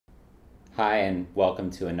Hi, and welcome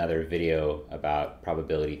to another video about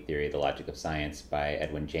probability theory, the logic of science by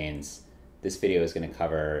Jaynes. This video is going to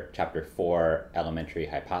cover chapter 4, elementary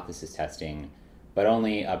hypothesis testing, but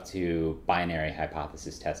only up to binary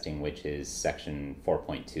hypothesis testing, which is section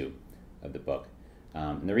 4.2 of the book.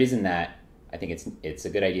 And the reason that I think it's a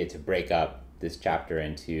good idea to break up this chapter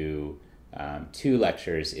into two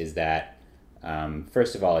lectures is that,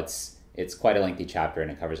 first of all, it's quite a lengthy chapter and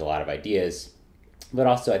it covers a lot of ideas. But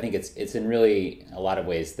also, I think it's in really a lot of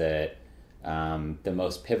ways the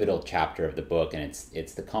most pivotal chapter of the book, and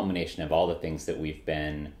it's the culmination of all the things that we've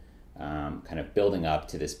been kind of building up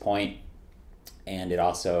to this point, and it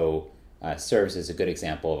also serves as a good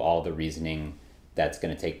example of all the reasoning that's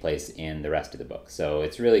going to take place in the rest of the book. So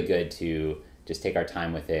it's really good to just take our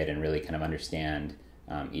time with it and really kind of understand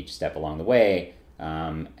each step along the way,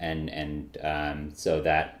 so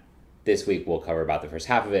that this week we'll cover about the first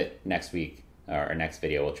half of it. Next week, or our next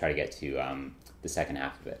video, we'll try to get to the second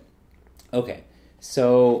half of it. Okay,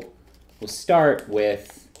 so we'll start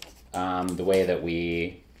with the way that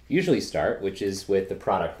we usually start, which is with the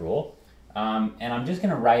product rule. And I'm just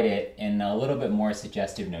going to write it in a little bit more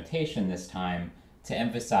suggestive notation this time to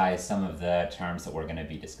emphasize some of the terms that we're going to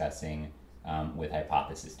be discussing with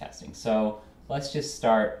hypothesis testing. So let's just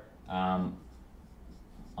start on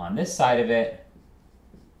this side of it.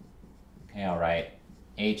 Okay, I'll write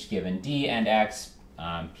H given D and X,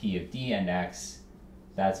 P of D and X,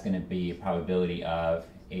 that's going to be probability of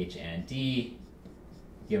H and D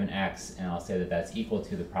given X, and I'll say that that's equal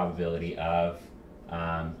to the probability of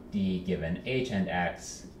D given H and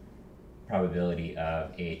X, probability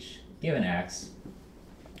of H given X.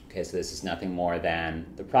 Okay, so this is nothing more than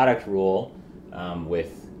the product rule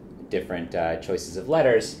with different choices of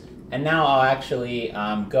letters. And now I'll actually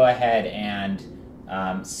go ahead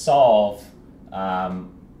and solve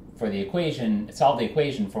solve the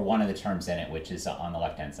equation for one of the terms in it, which is on the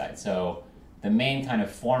left-hand side. So the main kind of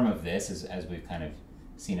form of this, as we've kind of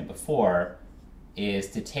seen it before, is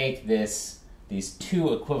to take these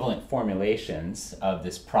two equivalent formulations of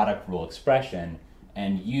this product rule expression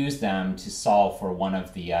and use them to solve for one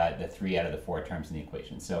of the 3 out of the 4 terms in the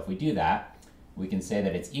equation. So if we do that, we can say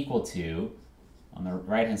that it's equal to, on the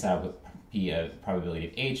right-hand side, I'll put P of probability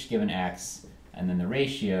of H given X, and then the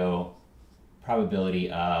ratio probability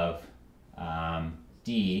of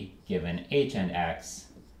D given H and X,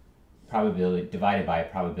 probability divided by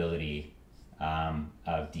probability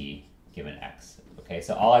of D given X. Okay,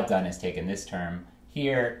 so all I've done is taken this term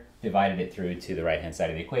here, divided it through to the right-hand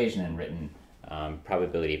side of the equation, and written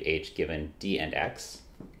probability of H given D and X.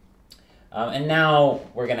 And now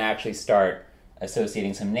we're going to actually start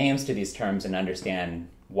associating some names to these terms and understand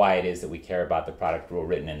why it is that we care about the product rule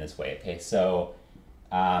written in this way. Okay, so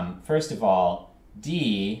first of all,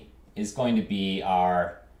 D is going to be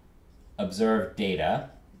our observed data.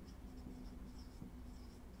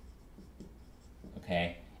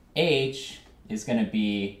 Okay, H is going to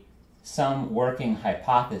be some working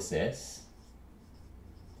hypothesis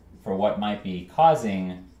for what might be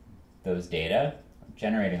causing those data,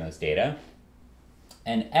 generating those data.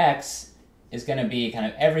 And X is going to be kind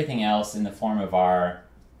of everything else in the form of our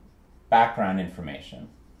background information.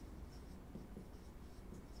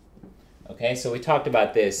 Okay, so we talked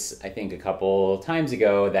about this, I think, a couple times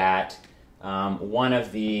ago, that one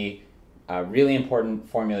of the really important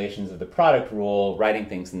formulations of the product rule, writing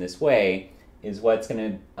things in this way, is what's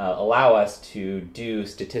going to allow us to do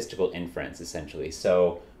statistical inference, essentially.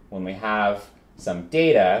 So when we have some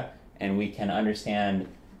data and we can understand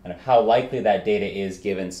kind of how likely that data is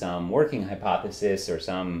given some working hypothesis or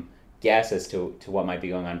some guess as to what might be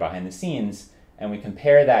going on behind the scenes, and we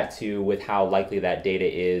compare that with how likely that data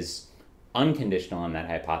is unconditional on that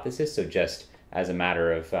hypothesis, so just as a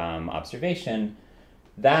matter of observation,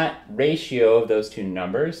 that ratio of those two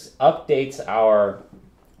numbers updates our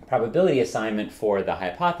probability assignment for the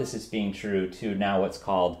hypothesis being true to now what's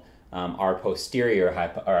called our posterior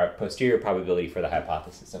probability for the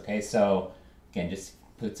hypothesis. Okay, so again, just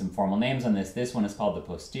put some formal names on this. This one is called the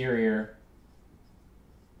posterior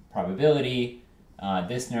probability.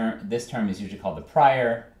 This term is usually called the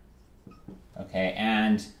prior. Okay,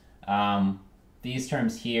 and these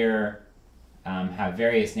terms here have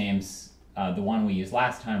various names. The one we used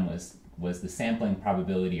last time was the sampling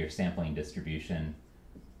probability or sampling distribution.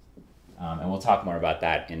 And we'll talk more about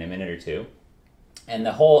that in a minute or two. And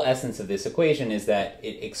the whole essence of this equation is that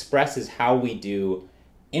it expresses how we do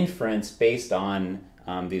inference based on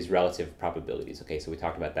these relative probabilities. Okay, so we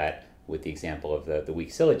talked about that with the example of the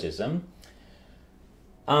weak syllogism.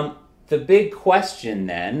 The big question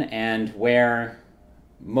then, and where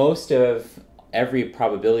most of every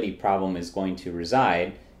probability problem is going to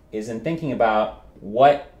reside, is in thinking about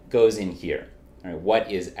what goes in here. Right?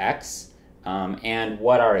 What is x, and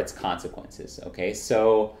what are its consequences? Okay,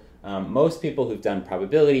 so most people who've done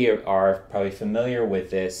probability are probably familiar with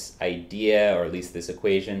this idea, or at least this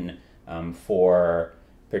equation, for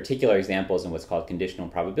particular examples in what's called conditional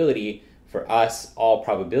probability. For us, all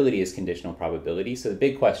probability is conditional probability. So the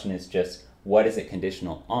big question is just, what is it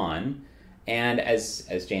conditional on? And as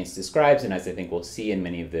Jaynes describes, and as I think we'll see in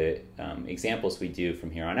many of the examples we do from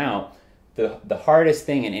here on out, the hardest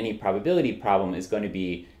thing in any probability problem is going to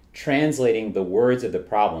be translating the words of the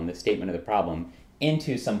problem, the statement of the problem,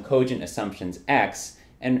 into some cogent assumptions x,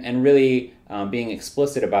 and really being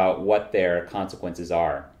explicit about what their consequences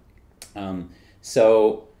are.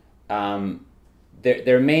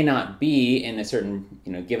 There may not be, in a certain,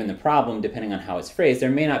 given the problem, depending on how it's phrased, there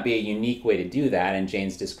may not be a unique way to do that, and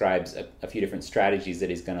Jaynes describes a few different strategies that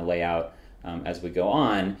he's going to lay out as we go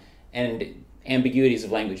on. And ambiguities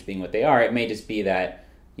of language being what they are, it may just be that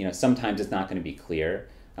sometimes it's not going to be clear.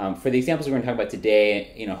 For the examples we're going to talk about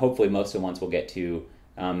today, hopefully most of the ones we'll get to,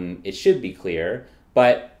 it should be clear.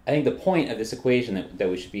 But I think the point of this equation that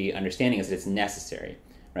we should be understanding is that it's necessary,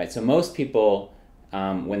 right? So most people,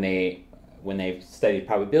 when they've studied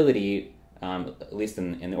probability, at least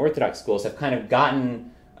in the orthodox schools, have kind of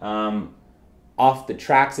gotten off the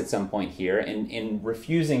tracks at some point here in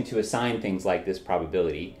refusing to assign things like this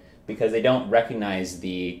probability, because they don't recognize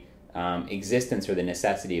the existence or the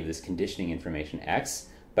necessity of this conditioning information x.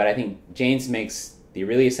 But I think Jaynes makes the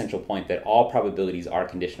really essential point that all probabilities are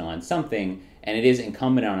conditional on something, and it is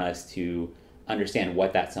incumbent on us to understand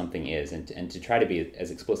what that something is and to try to be as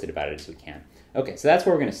explicit about it as we can. Okay, so that's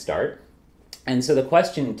where we're going to start. And so the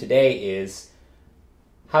question today is,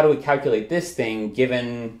 how do we calculate this thing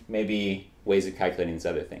given maybe ways of calculating these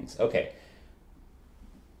other things? Okay,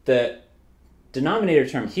 the denominator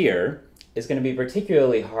term here is going to be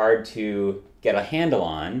particularly hard to get a handle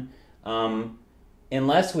on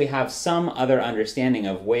unless we have some other understanding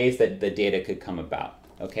of ways that the data could come about.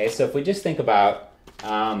 Okay, so if we just think about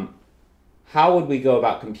how would we go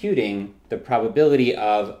about computing the probability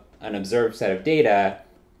of an observed set of data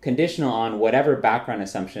conditional on whatever background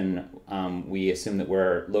assumption we assume that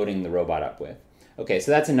we're loading the robot up with. Okay,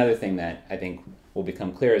 so that's another thing that I think will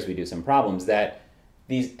become clear as we do some problems, that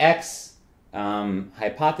these x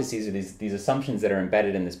hypotheses, or these assumptions that are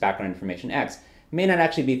embedded in this background information x, may not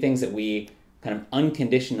actually be things that we kind of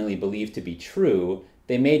unconditionally believe to be true.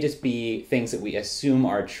 They may just be things that we assume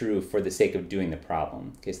are true for the sake of doing the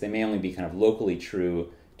problem. Okay, so they may only be kind of locally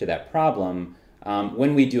true to that problem.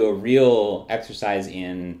 When we do a real exercise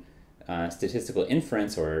in statistical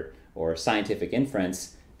inference or scientific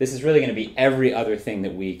inference, this is really going to be every other thing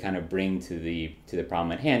that we kind of bring to the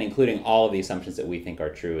problem at hand, including all of the assumptions that we think are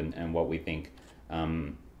true and what we think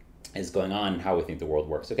is going on and how we think the world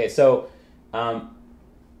works. Okay, so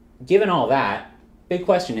given all that, big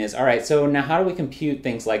question is, all right, so now how do we compute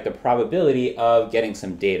things like the probability of getting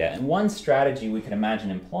some data? And one strategy we could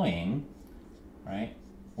imagine employing, right,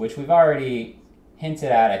 which we've already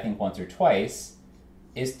hinted at, I think, once or twice,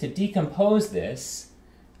 is to decompose this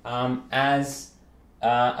as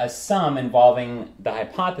a sum involving the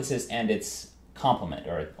hypothesis and its complement,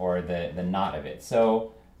 or the not of it.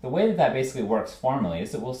 So the way that basically works formally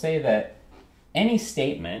is that we'll say that any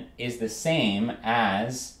statement is the same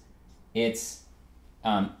as its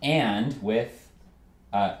and with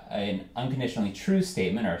an unconditionally true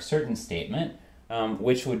statement or a certain statement,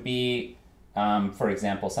 which would be, for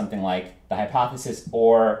example, something like the hypothesis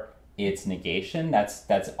or its negation.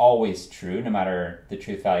 That's always true, no matter the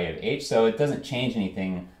truth value of h. So it doesn't change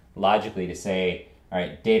anything logically to say, all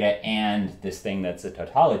right, data and this thing that's a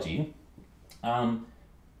tautology,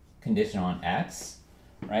 conditional on x,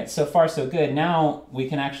 right? So far, so good. Now we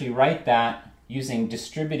can actually write that using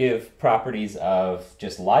distributive properties of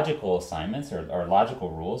just logical assignments or logical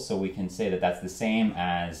rules. So we can say that that's the same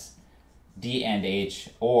as d and h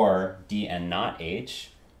or d and not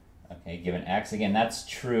h, okay, given x. Again, that's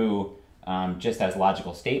true just as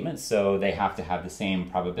logical statements, so they have to have the same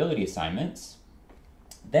probability assignments.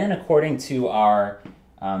 Then, according to our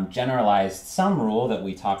generalized sum rule that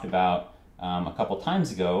we talked about a couple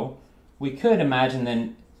times ago, we could imagine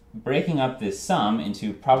then breaking up this sum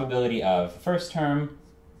into probability of the first term,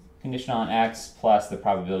 conditional on x, plus the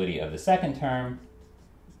probability of the second term,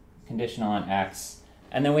 conditional on x.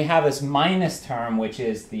 And then we have this minus term, which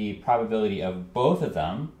is the probability of both of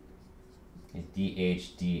them, okay,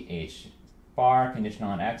 dh bar, conditional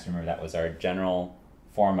on x. Remember, that was our general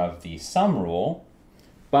form of the sum rule.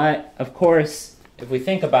 But of course, if we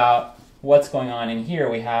think about what's going on in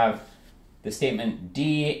here, we have the statement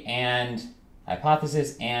d and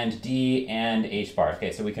hypothesis and D and H bar.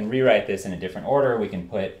 Okay, so we can rewrite this in a different order. We can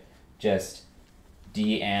put just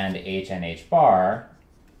D and H bar,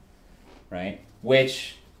 right?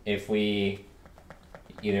 Which, if we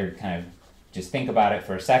either kind of just think about it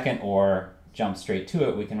for a second or jump straight to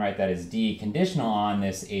it, we can write that as D conditional on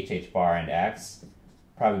this H bar and X,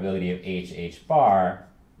 probability of H bar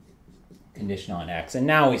conditional on X. And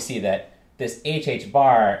now we see that this H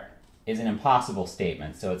bar is an impossible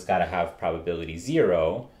statement, so it's got to have probability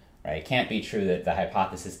 0, right? It can't be true that the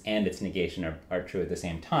hypothesis and its negation are true at the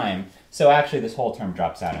same time. So actually this whole term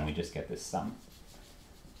drops out and we just get this sum.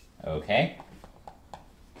 Okay?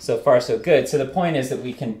 So far so good. So the point is that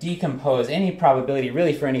we can decompose any probability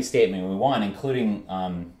really for any statement we want, including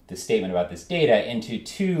the statement about this data, into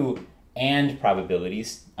two AND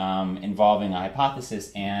probabilities involving a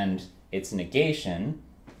hypothesis and its negation.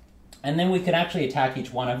 And then we could actually attack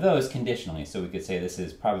each one of those conditionally. So we could say this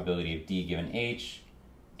is probability of D given H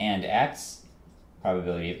and X,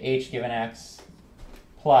 probability of H given X,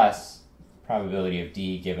 plus probability of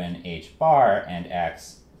D given H bar and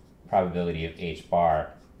X, probability of H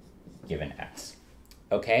bar given X.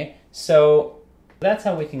 Okay, so that's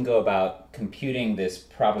how we can go about computing this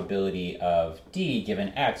probability of D given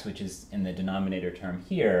X, which is in the denominator term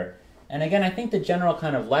here. And again, I think the general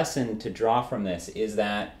kind of lesson to draw from this is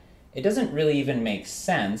that it doesn't really even make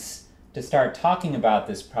sense to start talking about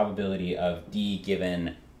this probability of D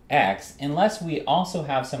given X unless we also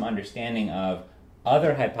have some understanding of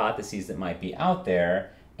other hypotheses that might be out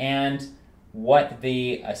there and what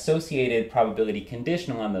the associated probability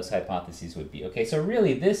conditional on those hypotheses would be. Okay, so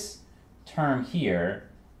really this term here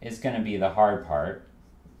is going to be the hard part.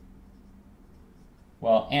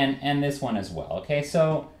 Well, and this one as well. Okay,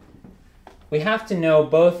 so we have to know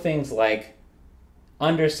both things like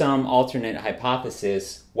under some alternate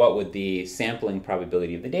hypothesis, what would the sampling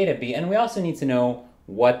probability of the data be? And we also need to know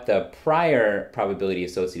what the prior probability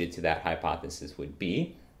associated to that hypothesis would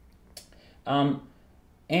be.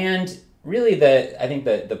 And really, I think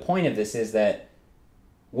the point of this is that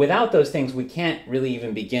without those things, we can't really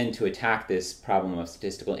even begin to attack this problem of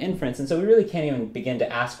statistical inference. And so we really can't even begin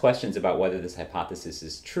to ask questions about whether this hypothesis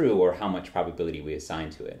is true or how much probability we assign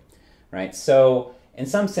to it, right? So in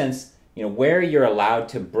some sense, you know, where you're allowed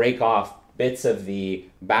to break off bits of the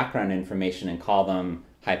background information and call them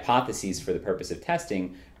hypotheses for the purpose of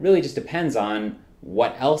testing really just depends on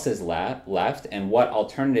what else is left and what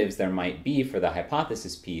alternatives there might be for the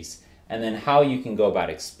hypothesis piece, and then how you can go about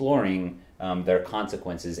exploring their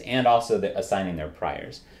consequences and also assigning their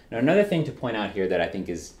priors. Now, another thing to point out here that I think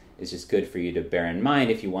is just good for you to bear in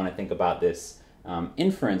mind if you want to think about this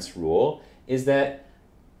inference rule is that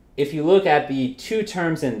if you look at the two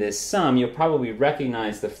terms in this sum, you'll probably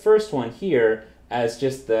recognize the first one here as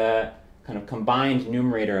just the kind of combined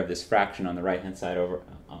numerator of this fraction on the right-hand side over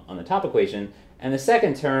on the top equation. And the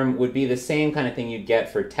second term would be the same kind of thing you'd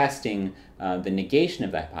get for testing the negation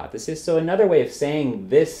of the hypothesis. So another way of saying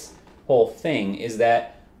this whole thing is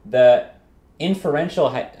that the inferential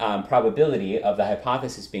probability of the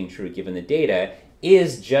hypothesis being true given the data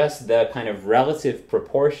is just the kind of relative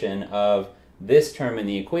proportion of this term in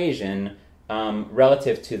the equation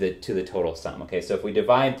relative to the total sum. Okay, so if we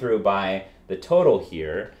divide through by the total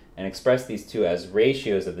here and express these two as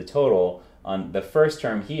ratios of the total, on the first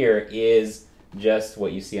term here is just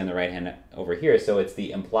what you see on the right hand over here. So it's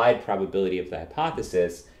the implied probability of the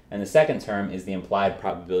hypothesis, and the second term is the implied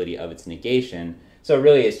probability of its negation. So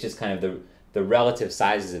really it's just kind of the relative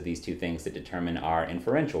sizes of these two things that determine our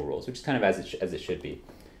inferential rules, which is kind of as it should be.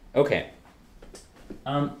 Okay.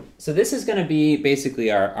 So this is going to be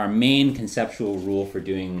basically our main conceptual rule for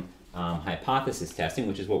doing hypothesis testing,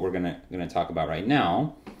 which is what we're going to talk about right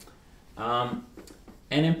now. And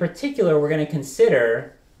in particular, we're going to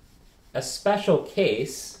consider a special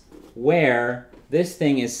case where this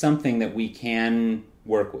thing is something that we can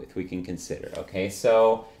work with, we can consider. Okay,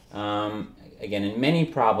 so again, in many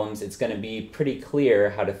problems, it's going to be pretty clear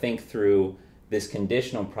how to think through this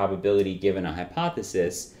conditional probability given a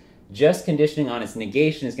hypothesis. Just conditioning on its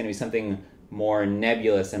negation is going to be something more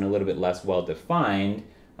nebulous and a little bit less well-defined.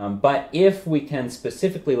 But if we can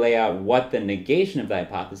specifically lay out what the negation of the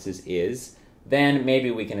hypothesis is, then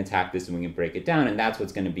maybe we can attack this and we can break it down, and that's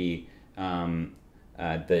what's going to be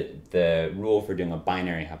the rule for doing a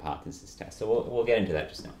binary hypothesis test. So we'll get into that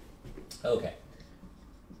just now. Okay.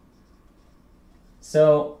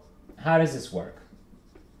 So how does this work?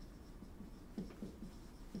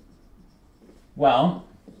 Well,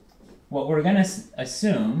 what we're going to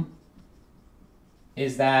assume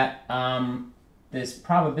is that this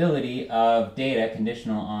probability of data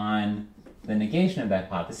conditional on the negation of the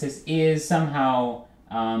hypothesis is somehow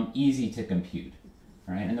easy to compute.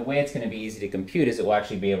 Right? And the way it's going to be easy to compute is it will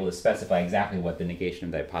actually be able to specify exactly what the negation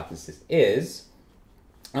of the hypothesis is.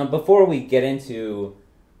 Before we get into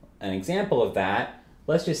an example of that,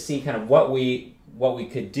 let's just see kind of what we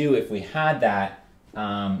could do if we had that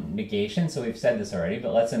negation. So we've said this already,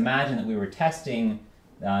 but let's imagine that we were testing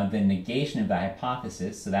the negation of the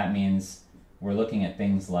hypothesis. So that means we're looking at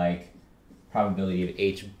things like probability of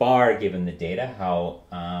h bar given the data,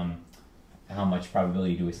 how much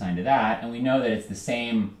probability do we assign to that? And we know that it's the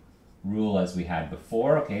same rule as we had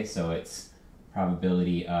before. Okay, so it's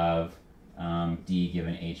probability of d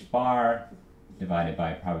given h bar divided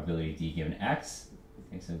by probability of d given x.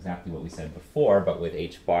 Okay, so exactly what we said before, but with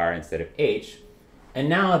h bar instead of h. And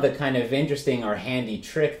now the kind of interesting or handy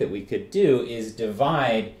trick that we could do is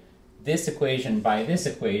divide this equation by this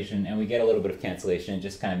equation, and we get a little bit of cancellation. It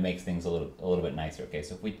just kind of makes things a little bit nicer. Okay,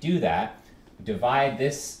 so if we do that, divide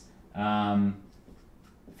this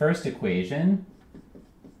first equation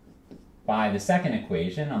by the second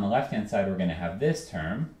equation. On the left-hand side, we're going to have this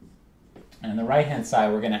term. And on the right-hand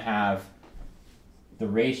side, we're going to have the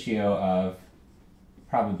ratio of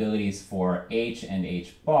probabilities for h and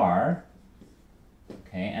h bar.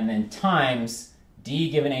 Okay, and then times d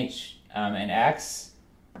given h and x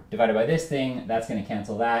divided by this thing. That's going to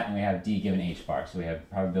cancel that, and we have d given h bar. So we have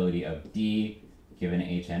probability of d given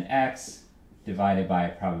h and x divided by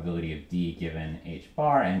probability of d given h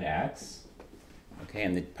bar and x. Okay,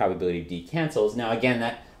 and the probability of d cancels. Now again,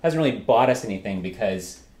 that hasn't really bought us anything,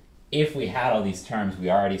 because if we had all these terms, we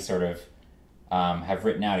already sort of have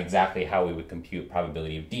written out exactly how we would compute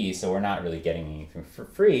probability of d, so we're not really getting anything for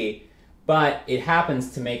free. But it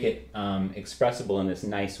happens to make it expressible in this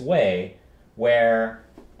nice way, where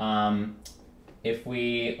if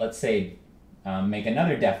we, let's say, make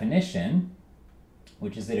another definition,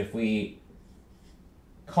 which is that if we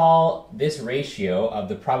call this ratio of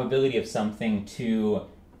the probability of something to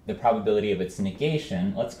the probability of its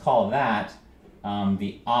negation, let's call that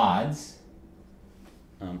the odds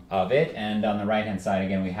of it. And on the right-hand side,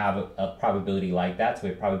 again, we have a probability like that. So we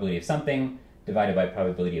have probability of something divided by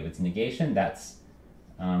probability of its negation. That's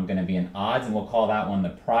going to be an odds, and we'll call that one the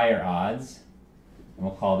prior odds. And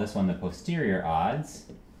we'll call this one the posterior odds.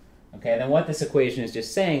 Okay, then what this equation is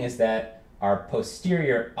just saying is that our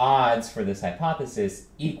posterior odds for this hypothesis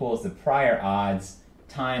equals the prior odds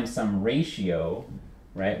times some ratio,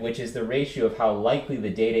 right, which is the ratio of how likely the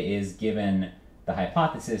data is given the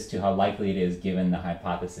hypothesis to how likely it is given the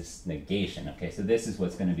hypothesis negation. Okay, so this is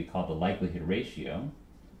what's going to be called the likelihood ratio.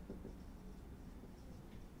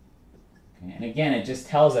 Okay, and again, it just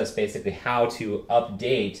tells us basically how to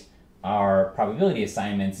update our probability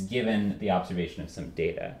assignments given the observation of some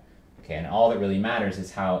data. Okay, and all that really matters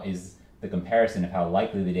is the comparison of how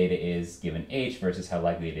likely the data is given h versus how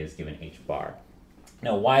likely it is given h bar.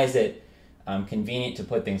 Now, why is it convenient to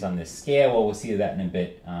put things on this scale? Well, we'll see that in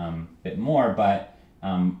a bit more, but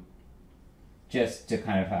just to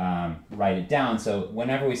kind of write it down. So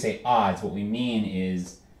whenever we say odds, what we mean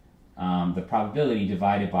is the probability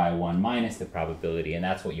divided by 1 minus the probability, and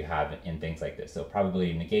that's what you have in things like this. So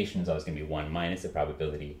probability of negation is always going to be 1 minus the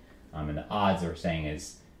probability, and the odds we're saying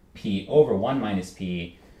is p over 1 minus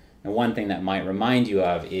p. And one thing that might remind you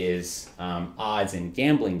of is odds in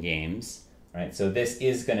gambling games, right? So this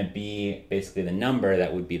is going to be basically the number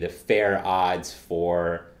that would be the fair odds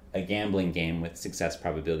for a gambling game with success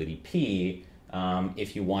probability p,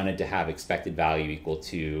 if you wanted to have expected value equal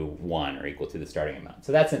to 1 or equal to the starting amount.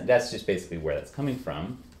 So that's just basically where that's coming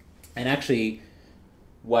from. And actually,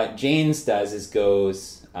 what Jaynes does is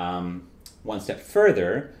goes one step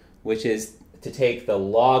further, which is to take the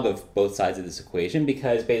log of both sides of this equation,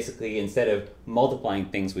 because basically instead of multiplying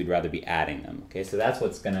things, we'd rather be adding them. Okay, so that's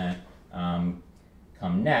what's going to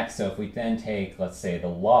come next. So if we then take, let's say, the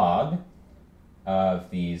log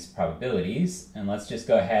of these probabilities, and let's just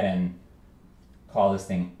go ahead and call this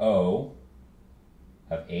thing O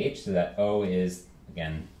of H, so that O is,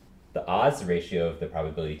 again, the odds, the ratio of the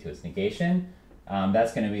probability to its negation.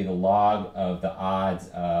 That's going to be the log of the odds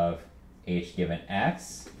of H given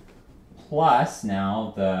X, plus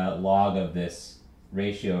now the log of this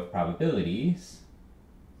ratio of probabilities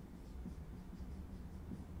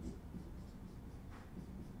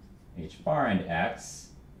H bar and X,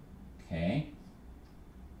 okay,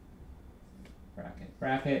 bracket,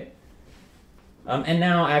 bracket. And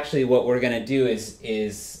now actually what we're going to do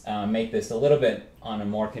is make this a little bit on a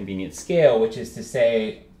more convenient scale, which is to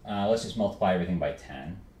say, let's just multiply everything by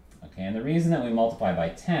 10. Okay, and the reason that we multiply by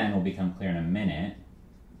 10 will become clear in a minute.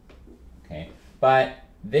 Okay, but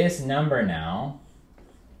this number now,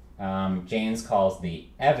 Jaynes calls the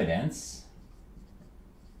evidence.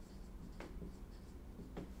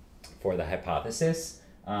 for the hypothesis,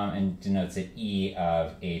 and denotes it E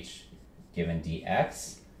of h given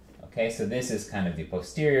dx. Okay, so this is kind of the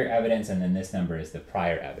posterior evidence, and then this number is the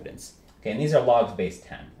prior evidence. Okay, and these are logs base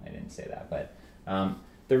 10. I didn't say that, but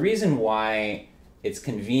the reason why it's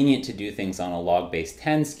convenient to do things on a log base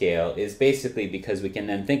 10 scale is basically because we can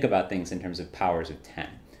then think about things in terms of powers of 10.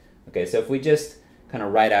 Okay, so if we just kind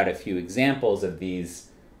of write out a few examples of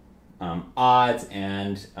these odds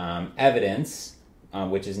and evidence,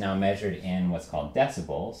 which is now measured in what's called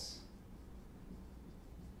decibels.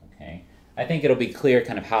 Okay, I think it'll be clear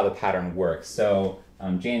kind of how the pattern works. So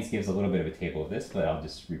Jaynes gives a little bit of a table of this, but I'll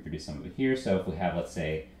just reproduce some of it here. So if we have, let's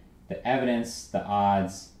say, the evidence, the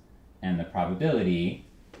odds, and the probability,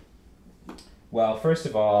 well, first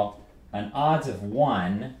of all, an odds of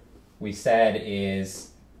 1, we said,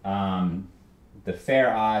 is the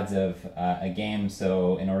fair odds of a game.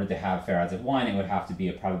 So in order to have fair odds of 1, it would have to be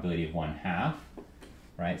a probability of 1/2,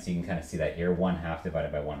 right? So you can kind of see that here, 1/2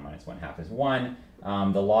 divided by 1 minus 1/2 is 1.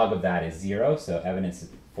 The log of that is 0, so evidence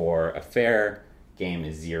for a fair game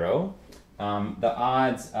is 0. The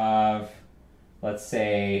odds of, let's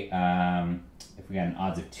say, if we got an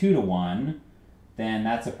odds of 2 to 1, then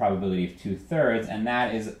that's a probability of 2/3, and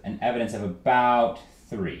that is an evidence of about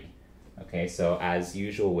 3. Okay, so as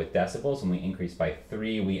usual with decibels, when we increase by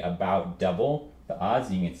 3, we about double the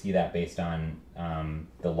odds. You can see that based on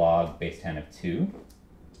the log base 10 of 2.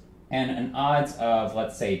 And an odds of,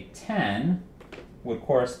 let's say, 10 would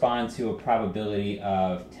correspond to a probability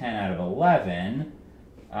of 10 out of 11,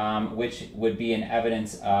 which would be an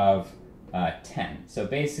evidence of 10. So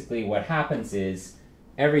basically what happens is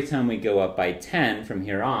every time we go up by 10 from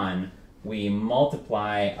here on, we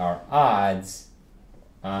multiply our odds.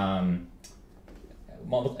 Every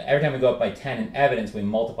time we go up by 10 in evidence, we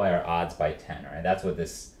multiply our odds by 10. All right, that's what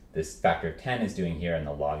this factor of 10 is doing here, and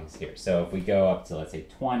the log is here. So if we go up to, let's say,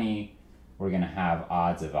 20, we're going to have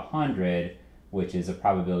odds of 100, which is a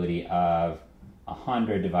probability of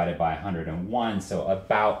 100 divided by 101, so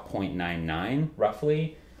about 0.99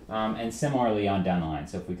 roughly. And similarly on down the line.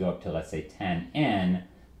 So if we go up to, let's say, 10n,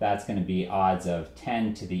 that's going to be odds of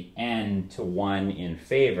 10 to the n to 1 in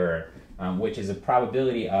favor, which is a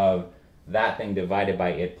probability of that thing divided by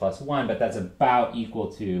it plus 1, but that's about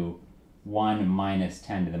equal to 1 minus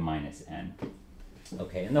 10 to the minus n.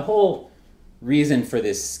 Okay, and the whole reason for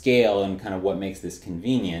this scale and kind of what makes this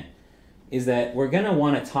convenient is that we're going to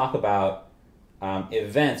want to talk about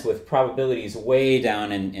events with probabilities way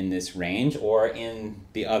down in this range or in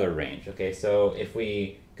the other range. Okay, so if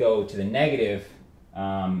we go to the negative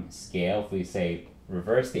scale, if we say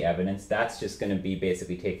reverse the evidence, that's just going to be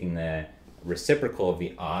basically taking the reciprocal of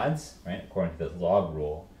the odds, right, according to the log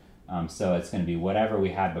rule. So it's going to be whatever we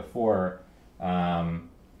had before the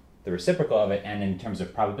reciprocal of it, and in terms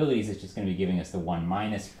of probabilities, it's just going to be giving us the 1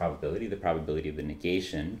 minus probability, the probability of the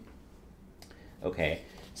negation. Okay,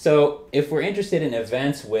 so if we're interested in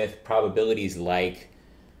events with probabilities like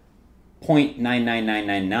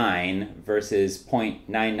 0.999999 versus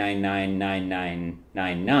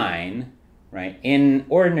 0.9999999, right, in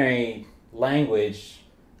ordinary language,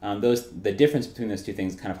 the difference between those two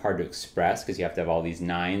things is kind of hard to express because you have to have all these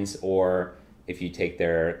nines, or if you take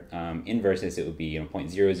their inverses, it would be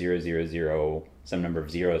 0.0000, some number of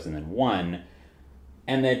zeros, and then 1.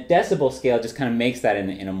 And the decibel scale just kind of makes that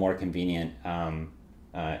in a more convenient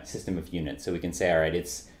system of units. So we can say, all right,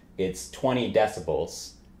 it's 20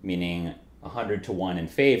 decibels, meaning 100 to 1 in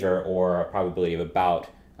favor, or a probability of about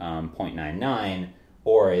 0.99,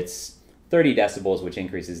 or it's 30 decibels, which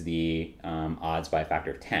increases the odds by a factor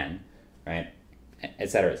of 10, right, et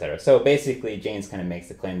cetera, et cetera. So basically, Jaynes kind of makes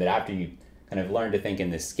the claim that after you kind of learn to think in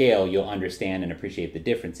this scale, you'll understand and appreciate the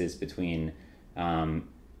differences between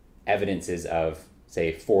evidences of,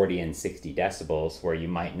 say, 40 and 60 decibels, where you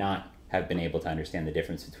might not have been able to understand the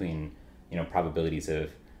difference between, probabilities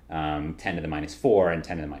of 10 to the minus 4 and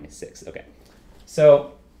 10 to the minus 6. Okay,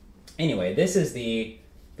 so anyway, this is the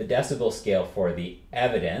decibel scale for the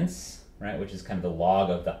evidence, right, which is kind of the log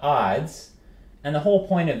of the odds. And the whole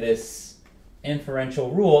point of this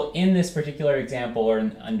inferential rule in this particular example, or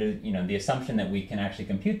under the assumption that we can actually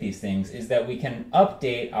compute these things, is that we can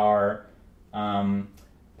update our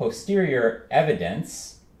posterior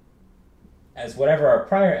evidence as whatever our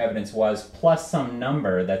prior evidence was plus some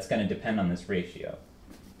number that's going to depend on this ratio.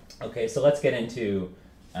 Okay, so let's get into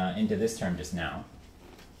this term just now.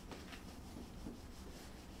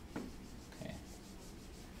 Okay.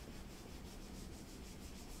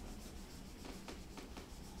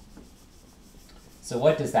 So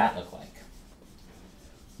what does that look like?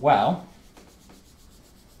 Well,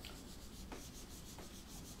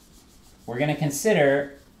 we're going to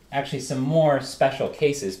consider actually some more special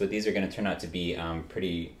cases, but these are going to turn out to be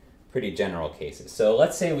pretty general cases. So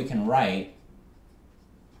let's say we can write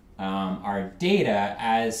our data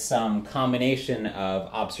as some combination of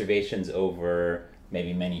observations over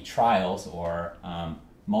maybe many trials or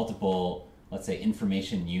multiple, let's say,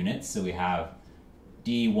 information units. So we have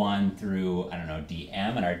D1 through, I don't know,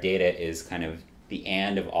 DM, and our data is kind of the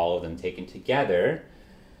and of all of them taken together.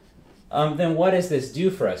 Then what does this do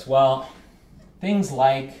for us? Well, things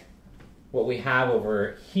like what we have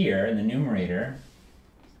over here in the numerator,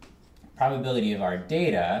 probability of our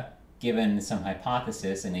data given some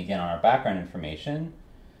hypothesis, and again our background information,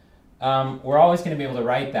 we're always going to be able to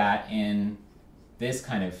write that in this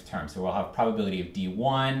kind of term. So we'll have probability of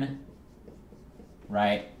D1,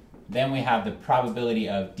 right? Then we have the probability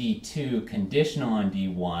of D2 conditional on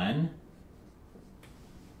D1,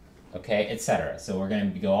 okay, etc. So we're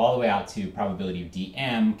going to go all the way out to probability of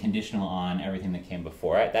DM conditional on everything that came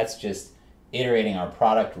before it. That's just iterating our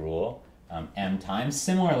product rule m times.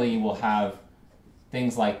 Similarly, we'll have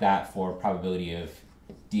things like that for probability of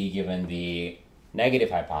D given the negative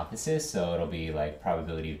hypothesis. So it'll be like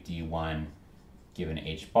probability of D1 given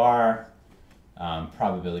H bar,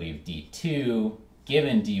 probability of D2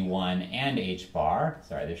 given D1 and H bar.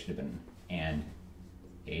 Sorry, there should have been and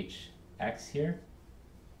HX here.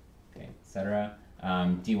 Okay, etc.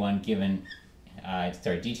 D1 given,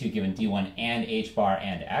 D2 given D1 and H bar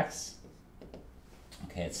and X.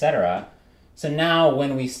 Okay, etc. So now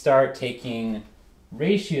when we start taking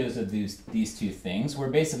ratios of these two things, we're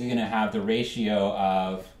basically going to have the ratio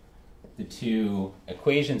of the two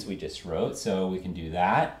equations we just wrote, so we can do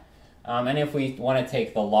that. And if we want to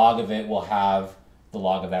take the log of it, we'll have the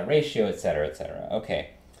log of that ratio, etc., etc.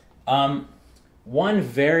 Okay. One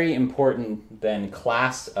very important then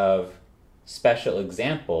class of special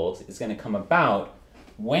examples is going to come about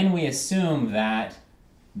when we assume that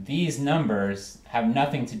these numbers have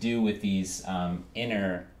nothing to do with these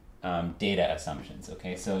inner data assumptions.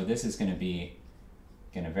 Okay, so this is going to be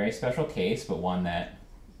again a very special case, but one that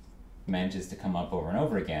manages to come up over and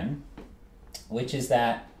over again, which is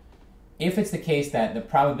that if it's the case that the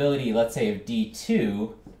probability, let's say, of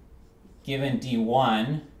D2 given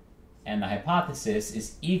D1 and the hypothesis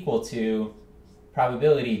is equal to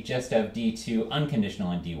probability just of D2 unconditional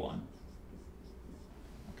on D1.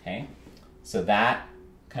 Okay, so that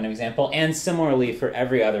kind of example, and similarly for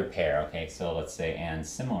every other pair. Okay, so let's say and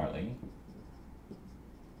similarly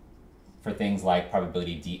for things like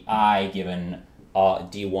probability DI given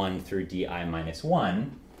D1 through DI minus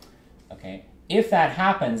 1. Okay, if that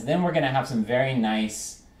happens, then we're going to have some very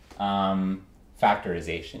nice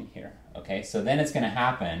factorization here. Okay, so then it's going to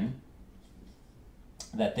happen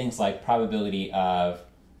that things like probability of,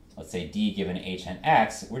 let's say, D given H and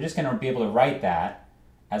X, we're just going to be able to write that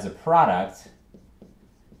as a product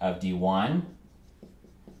of D1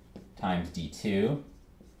 times D2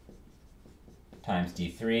 times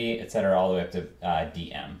D3, etc., all the way up to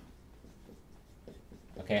DM.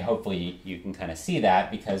 Okay, hopefully you can kind of see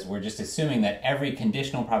that, because we're just assuming that every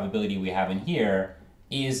conditional probability we have in here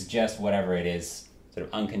is just whatever it is, sort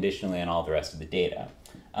of unconditionally on all the rest of the data.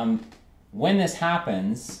 When this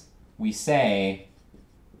happens, we say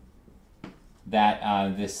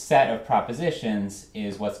that this set of propositions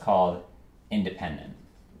is what's called independent.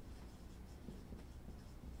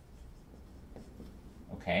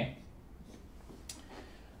 Okay?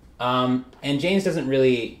 And Jaynes doesn't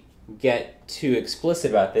really get too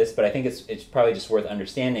explicit about this, but I think it's probably just worth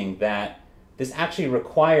understanding that this actually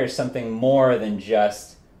requires something more than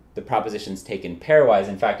just the propositions taken pairwise.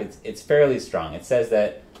 In fact, it's fairly strong. It says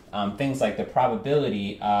that things like the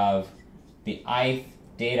probability of the ith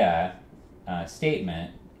data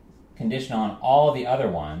statement conditional on all the other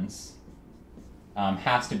ones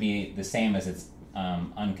has to be the same as its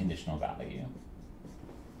unconditional value.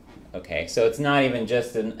 Okay, so it's not even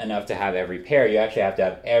just enough to have every pair. You actually have to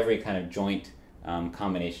have every kind of joint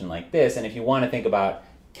combination like this. And if you want to think about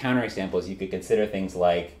counterexamples, you could consider things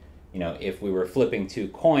like, you know, if we were flipping two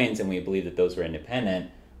coins and we believe that those were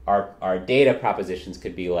independent, our data propositions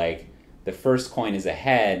could be like the first coin is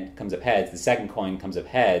comes up heads, the second coin comes up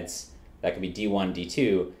heads, that could be D1,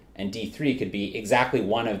 D2, and D3 could be exactly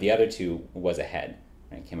one of the other two was a head,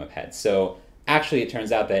 right, came up heads. So actually it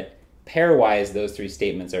turns out that pairwise those three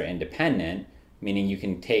statements are independent, meaning you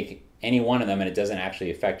can take any one of them and it doesn't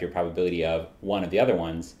actually affect your probability of one of the other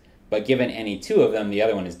ones, but given any two of them, the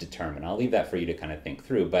other one is determined. I'll leave that for you to kind of think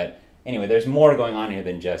through, but anyway, there's more going on here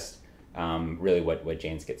than just really what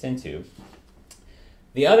Jaynes gets into.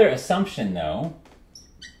 The other assumption, though,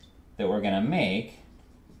 that we're going to make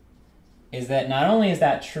is that not only is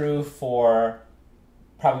that true for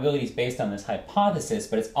probabilities based on this hypothesis,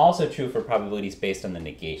 but it's also true for probabilities based on the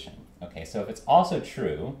negation. Okay, so if it's also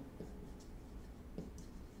true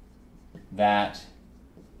that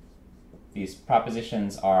these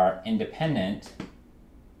propositions are independent,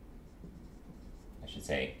 I should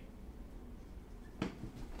say,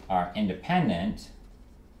 are independent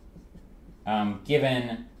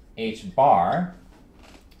given h bar,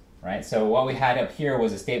 right? So what we had up here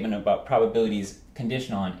was a statement about probabilities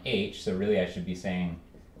conditional on h, so really I should be saying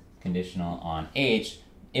conditional on h.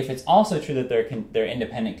 If it's also true that they're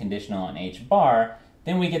independent conditional on h bar,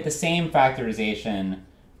 then we get the same factorization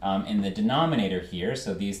in the denominator here.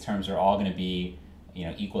 So these terms are all going to be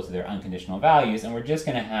equal to their unconditional values, and we're just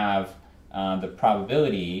going to have the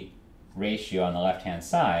probability ratio on the left-hand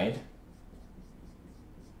side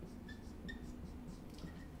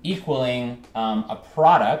equaling a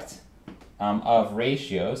product of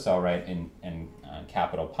ratios. So I'll write in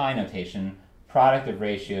capital pi notation, product of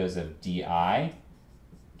ratios of di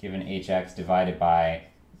given hx divided by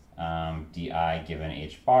di given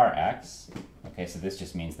h bar x. Okay, so this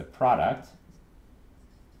just means the product,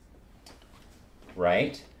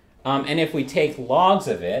 right? And if we take logs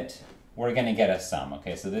of it, we're going to get a sum.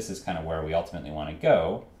 Okay, so this is kind of where we ultimately want to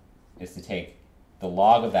go, is to take the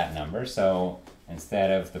log of that number. So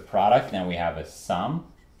instead of the product, now we have a sum.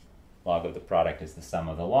 Log of the product is the sum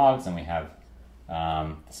of the logs, and we have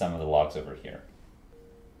the sum of the logs over here.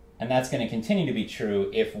 And that's going to continue to be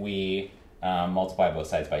true if we multiply both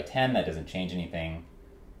sides by 10. That doesn't change anything.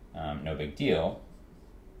 No big deal.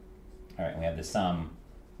 All right, we have the sum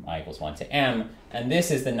I equals 1 to m. And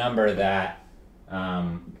this is the number that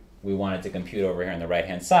we wanted to compute over here on the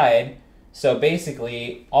right-hand side. So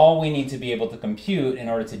basically, all we need to be able to compute in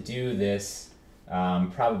order to do this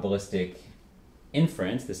probabilistic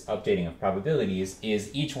inference, this updating of probabilities,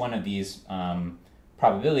 is each one of these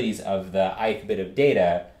probabilities of the ith bit of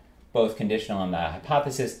data, both conditional on the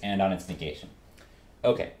hypothesis and on its negation.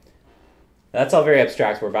 Okay, that's all very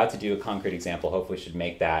abstract. We're about to do a concrete example. Hopefully should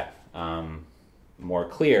make that more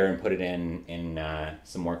clear and put it in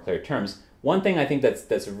some more clear terms. One thing I think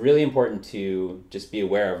that's really important to just be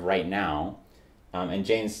aware of right now, and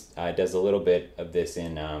Jaynes does a little bit of this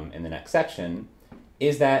in the next section,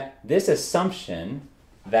 is that this assumption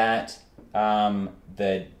that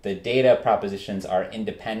the data propositions are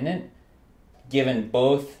independent, given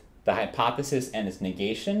both the hypothesis and its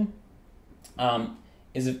negation,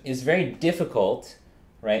 is very difficult,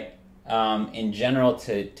 right, in general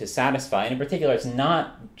to satisfy. And in particular, it's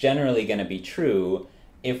not generally going to be true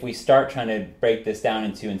if we start trying to break this down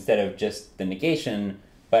into, instead of just the negation,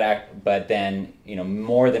 but then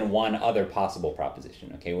more than one other possible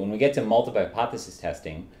proposition. Okay, when we get to multiple hypothesis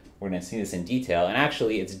testing, we're going to see this in detail. And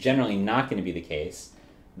actually, it's generally not going to be the case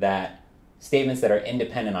that statements that are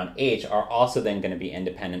independent on h are also then going to be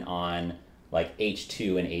independent on like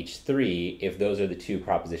h2 and h3 if those are the two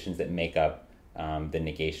propositions that make up the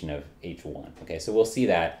negation of h1. Okay, so we'll see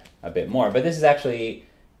that a bit more. But this is actually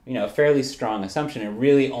a fairly strong assumption. It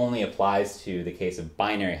really only applies to the case of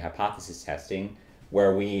binary hypothesis testing,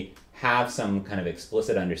 where we have some kind of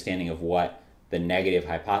explicit understanding of what the negative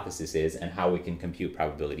hypothesis is and how we can compute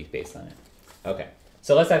probabilities based on it. Okay,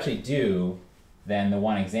 so let's actually do then the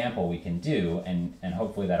one example we can do, and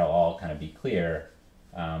hopefully that'll all kind of be clear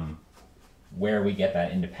where we get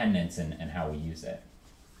that independence and how we use it.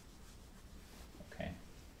 Okay,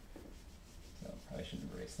 so probably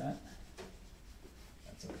shouldn't erase that.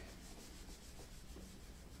 That's okay.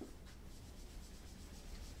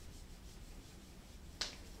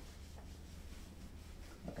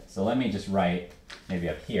 Okay, so let me just write, maybe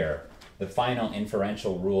up here, the final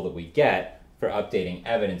inferential rule that we get for updating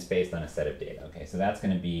evidence based on a set of data. Okay, so that's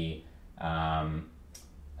going to be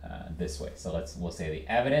this way. So we'll say the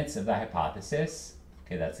evidence of the hypothesis,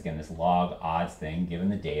 okay, that's again this log odds thing given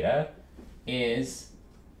the data, is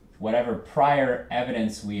whatever prior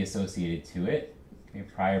evidence we associated to it, okay,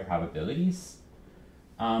 prior probabilities,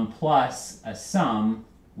 plus a sum,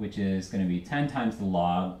 which is going to be 10 times the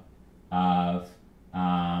log of,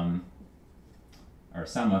 or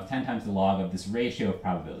sum of 10 times the log of this ratio of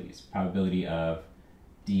probabilities, probability of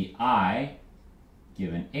di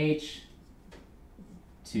given h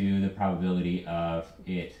to the probability of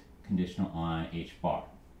it conditional on h bar.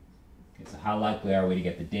 Okay, so how likely are we to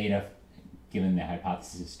get the data given the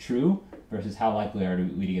hypothesis is true versus how likely are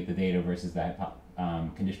we to get the data versus the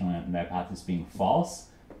conditional on the hypothesis being false?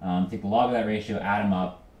 Take the log of that ratio, add them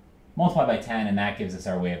up, multiply by 10, and that gives us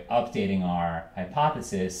our way of updating our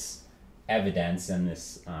hypothesis evidence in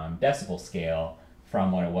this decibel scale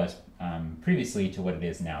from what it was previously to what it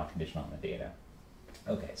is now, conditional on the data.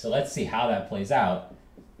 Okay, so let's see how that plays out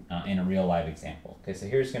in a real live example. Okay, so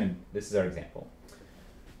this is our example.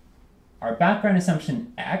 Our background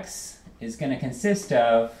assumption X is going to consist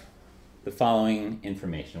of the following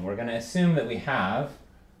information. We're going to assume that we have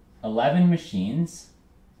 11 machines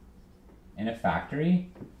in a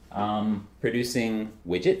factory producing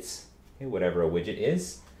widgets, okay, whatever a widget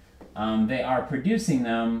is. They are producing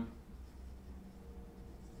them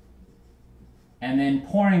and then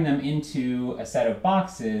pouring them into a set of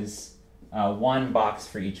boxes, one box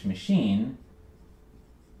for each machine.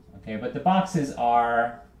 Okay, but the boxes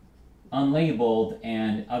are unlabeled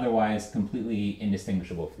and otherwise completely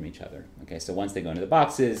indistinguishable from each other. Okay, so once they go into the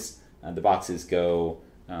boxes go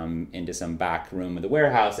into some back room of the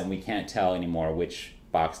warehouse, and we can't tell anymore which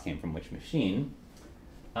box came from which machine.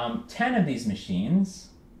 10 of these machines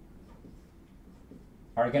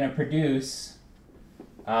are going to produce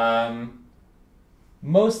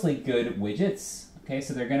mostly good widgets. Okay,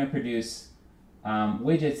 so they're going to produce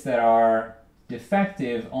widgets that are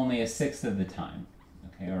defective only a sixth of the time,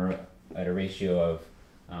 okay, or at a ratio of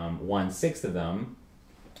 1/6 of them.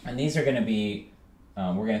 And these are going to be,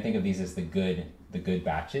 we're going to think of these as the good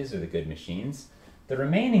batches or the good machines. The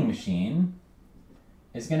remaining machine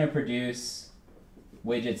is going to produce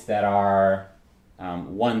widgets that are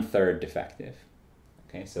 1/3 defective.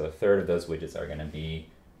 Okay, so a third of those widgets are going to be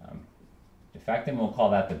defective, and we'll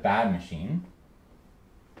call that the bad machine.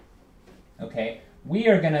 Okay, we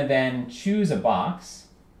are going to then choose a box.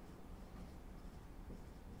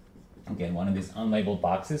 Again, one of these unlabeled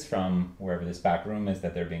boxes from wherever this back room is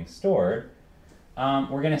that they're being stored.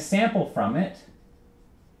 We're going to sample from it.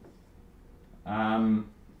 We're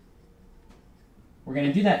going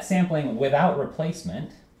to do that sampling without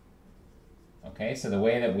replacement. Okay, so the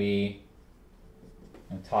way that we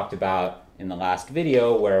talked about in the last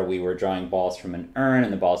video where we were drawing balls from an urn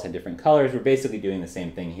and the balls had different colors, we're basically doing the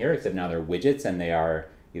same thing here, except now they're widgets and they are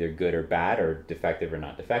either good or bad or defective or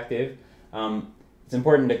not defective. It's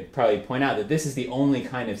important to probably point out that this is the only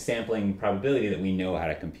kind of sampling probability that we know how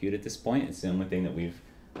to compute at this point. It's the only thing that we've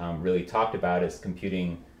really talked about is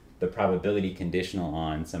computing the probability conditional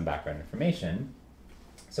on some background information.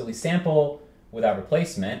 So we sample without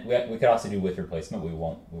replacement. We could also do with replacement. We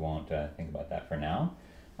won't think about that for now.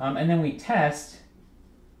 And then we test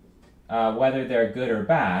whether they're good or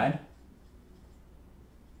bad.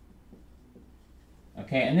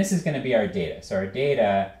 Okay, and this is going to be our data. So our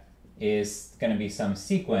data is going to be some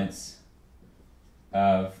sequence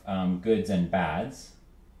of goods and bads.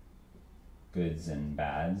 Goods and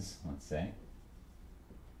bads, let's say.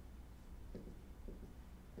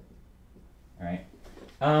 All right.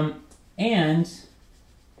 And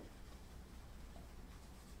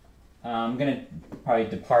I'm going to probably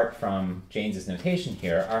depart from Jaynes' notation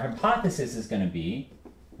here. Our hypothesis is going to be,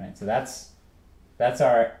 right, so that's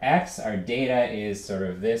our X. Our data is sort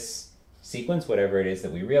of this sequence, whatever it is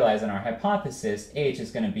that we realize, and our hypothesis, H,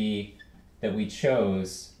 is going to be that we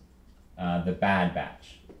chose the bad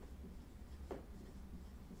batch.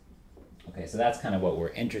 Okay, so that's kind of what we're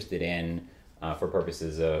interested in for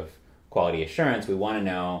purposes of quality assurance. We want to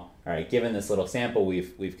know, all right, given this little sample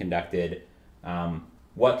we've conducted,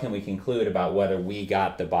 what can we conclude about whether we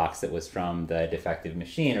got the box that was from the defective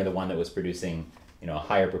machine or the one that was producing, a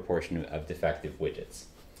higher proportion of defective widgets.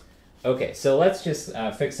 Okay, so let's just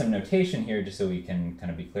fix some notation here just so we can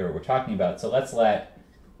kind of be clear what we're talking about. So let's let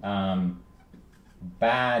bad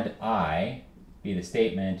I be the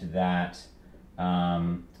statement that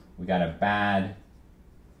we got a bad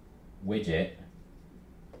widget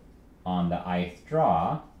on the ith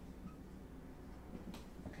draw.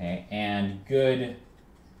 Okay, and good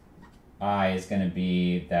I is going to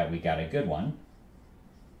be that we got a good one.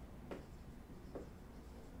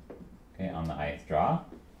 Okay, on the ith draw,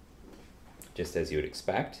 just as you would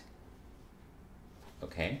expect.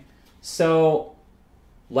 Okay, so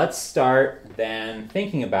let's start then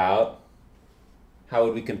thinking about how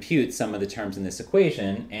would we compute some of the terms in this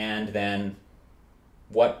equation, and then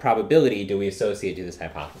what probability do we associate to this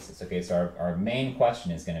hypothesis? Okay, so our main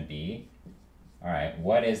question is going to be, all right,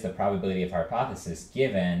 what is the probability of our hypothesis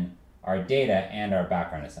given our data and our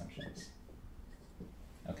background assumptions?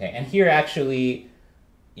 Okay, and here actually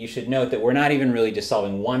you should note that we're not even really just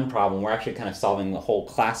solving one problem, we're actually kind of solving the whole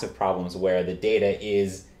class of problems where the data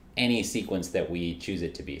is any sequence that we choose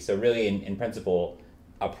it to be. So really, in principle,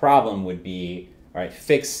 a problem would be, all right,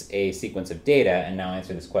 fix a sequence of data and now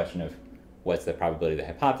answer this question of what's the probability of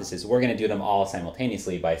the hypothesis. We're going to do them all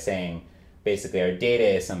simultaneously by saying, basically, our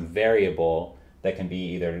data is some variable that can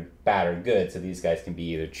be either bad or good, so these guys can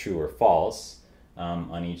be either true or false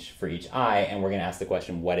for each I, and we're going to ask the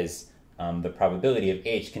question, what is the probability of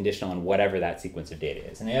H conditional on whatever that sequence of data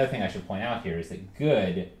is. And the other thing I should point out here is that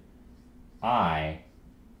good I,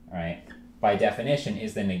 right, by definition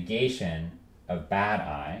is the negation of bad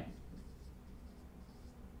I.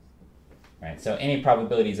 Right, so any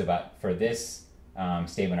probabilities for this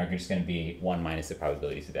statement are just going to be 1 minus the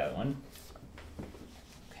probabilities of the other one.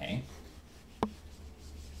 Okay.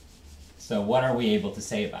 So what are we able to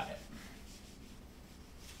say about it?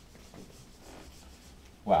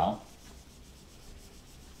 Well,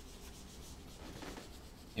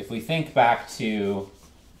 if we think back to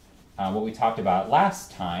what we talked about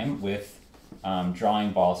last time with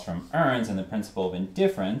drawing balls from urns and the principle of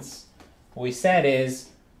indifference, what we said is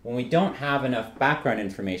when we don't have enough background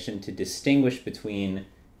information to distinguish between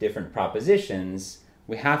different propositions,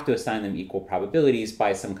 we have to assign them equal probabilities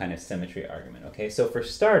by some kind of symmetry argument. Okay, so for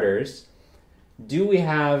starters, do we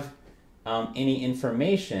have any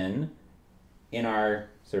information in our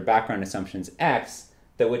sort of background assumptions X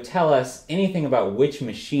that would tell us anything about which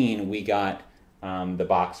machine we got the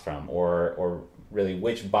box from, or really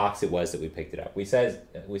which box it was that we picked it up? We said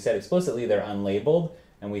explicitly they're unlabeled,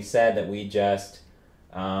 and we said that we just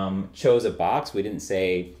chose a box. We didn't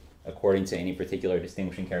say according to any particular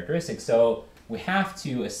distinguishing characteristic. So we have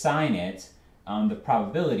to assign it the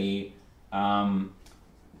probability, the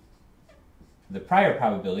prior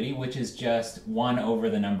probability, which is just 1 over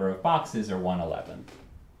the number of boxes, or 1/11.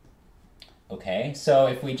 Okay, so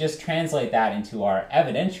if we just translate that into our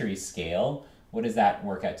evidentiary scale, what does that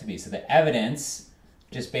work out to be? So the evidence,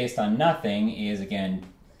 just based on nothing, is again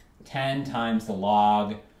 10 times the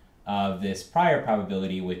log of this prior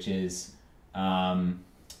probability, which is 10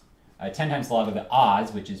 times the log of the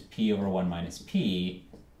odds, which is p over 1 minus p,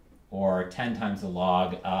 or 10 times the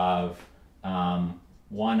log of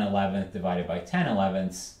 1/11 divided by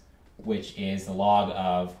 10/11, which is the log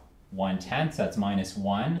of 1/10, so that's minus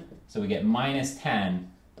 1. So we get minus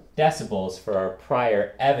 10 decibels for our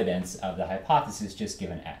prior evidence of the hypothesis just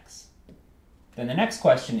given x. Then the next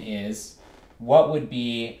question is, what would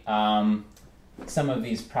be some of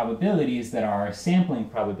these probabilities that are sampling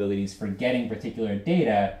probabilities for getting particular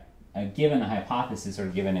data given the hypothesis or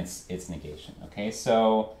given its negation? Okay,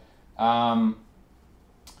 so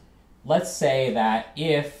let's say that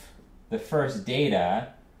if the first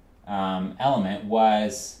data element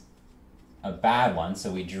was a bad one,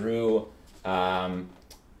 so we drew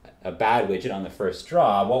a bad widget on the first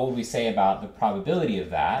draw, what would we say about the probability of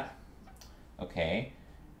that? Okay,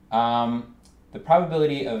 the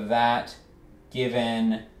probability of that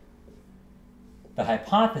given the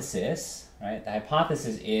hypothesis, right? The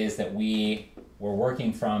hypothesis is that we were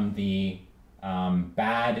working from the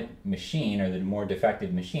bad machine, or the more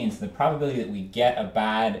defective machine. So the probability that we get a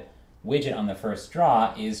bad widget on the first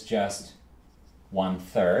draw is just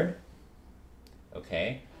 1/3.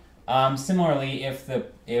 Okay. Similarly, if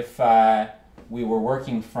we were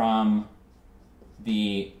working from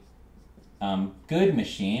the good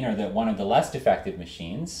machine, or one of the less defective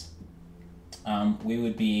machines, we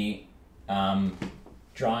would be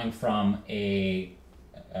drawing from a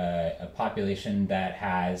population that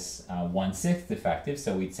has 1/6 defective,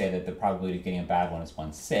 so we'd say that the probability of getting a bad one is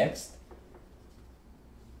 1/6.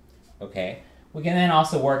 Okay, we can then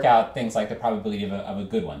also work out things like the probability of a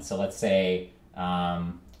good one. So let's say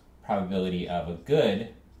probability of a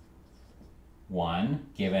good one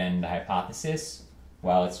given the hypothesis,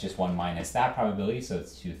 well, it's just 1 minus that probability, so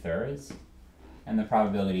it's 2/3. And the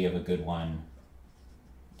probability of a good one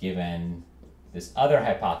given this other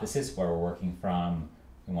hypothesis, where we're working from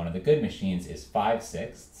one of the good machines, is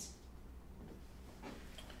 5/6.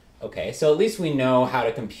 Okay, so at least we know how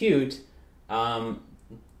to compute,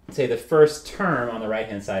 say, the first term on the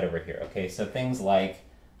right-hand side over here. Okay, so things like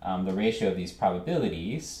the ratio of these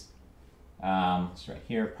probabilities, it's right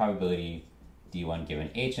here, probability d1 given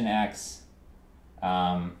h and x.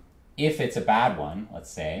 If it's a bad one, let's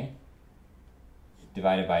say,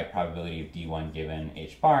 divided by probability of d1 given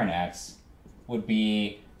h bar and x, would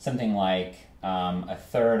be something like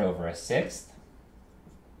 1/3 over 1/6.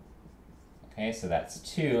 Okay, so that's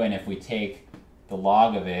 2, and if we take the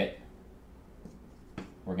log of it,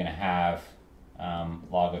 we're going to have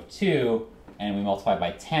log of 2, and we multiply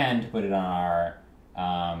by 10 to put it on our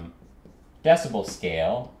decibel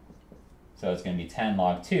scale. So it's going to be 10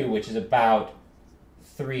 log 2, which is about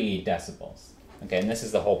 3 decibels. Okay, and this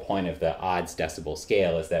is the whole point of the odds decibel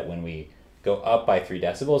scale, is that when we go up by 3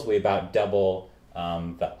 decibels, we about double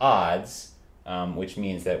the odds, which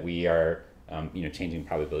means that we are changing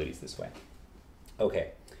probabilities this way.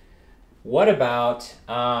 Okay, what about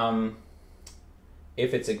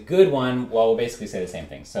if it's a good one? Well, we'll basically say the same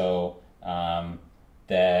thing. So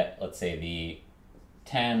let's say the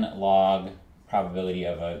 10 log probability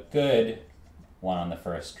of a good one on the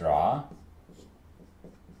first draw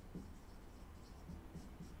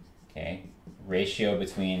okay, ratio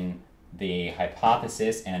between the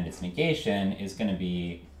hypothesis and its negation is going to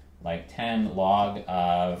be like 10 log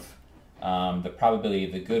of the probability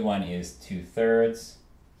of the good one is 2/3,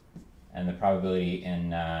 and the probability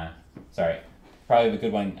in probably the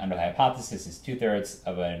good one under the hypothesis is 2/3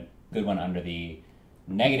 of a good one under the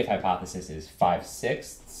negative hypothesis is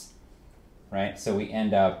 5/6, right? So we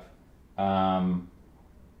end up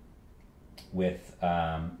with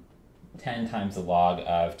 10 times the log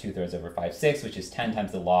of 2/3 over 5/6, which is 10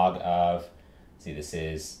 times the log of, see, this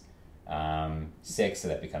is 6, so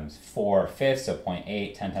that becomes 4/5, so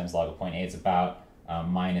 0.8. 10 times log of 0.8 is about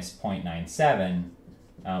minus 0.97,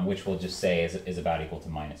 which we'll just say is about equal to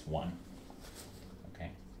 -1. Okay,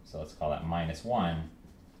 so let's call that -1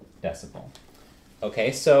 decibel.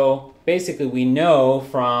 Okay, so basically we know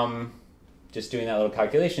from just doing that little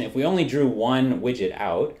calculation, if we only drew one widget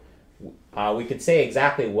out, we could say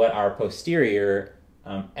exactly what our posterior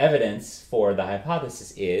evidence for the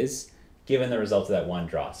hypothesis is, given the results of that one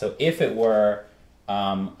draw. So if it were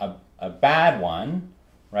a bad one,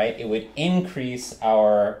 right, it would increase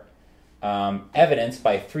our evidence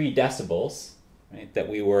by 3 decibels, right, that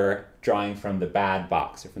we were drawing from the bad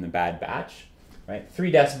box or from the bad batch, right?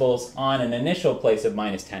 3 decibels on an initial place of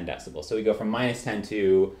 -10 decibels. So we go from -10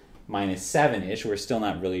 to -7-ish. We're still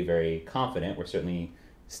not really very confident. We're certainly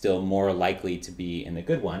still more likely to be in the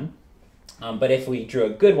good one. But if we drew a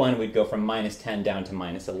good one, we'd go from -10 down to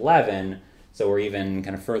 -11, so we're even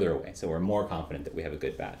kind of further away. So we're more confident that we have a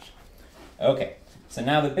good batch. Okay, so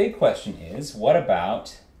now the big question is, what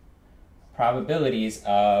about probabilities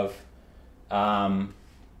of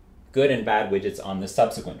good and bad widgets on the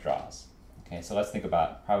subsequent draws? Okay, so let's think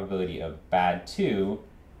about probability of bad 2,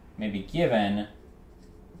 maybe given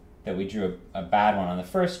that we drew a bad one on the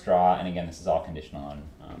first draw, and again, this is all conditional on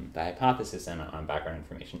the hypothesis and on background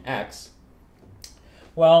information X.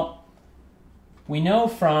 Well, we know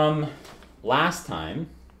from last time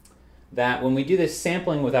that when we do this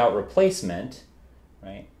sampling without replacement,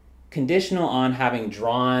 right, conditional on having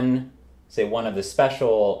drawn, say, one of the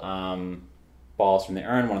special balls from the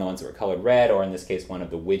urn, one of the ones that were colored red, or in this case, one of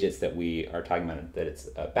the widgets that we are talking about that it's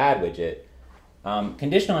a bad widget,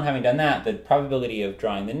 conditional on having done that, the probability of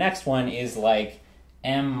drawing the next one is like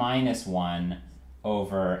m-1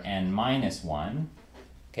 over n-1,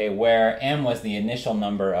 okay, where m was the initial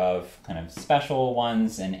number of kind of special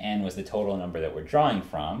ones and n was the total number that we're drawing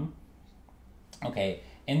from. Okay,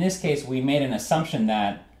 in this case, we made an assumption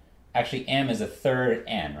that actually m is a third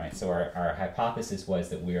n, right? So our hypothesis was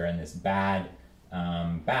that we are in this bad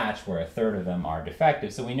batch where a third of them are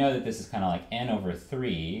defective. So we know that this is kind of like n over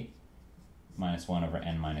 3 minus 1 over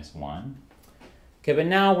n minus 1. Okay, but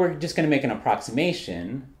now we're just going to make an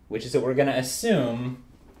approximation, which is that we're going to assume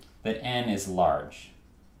that n is large.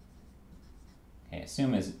 Okay,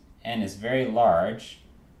 assume n is very large.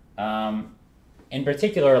 In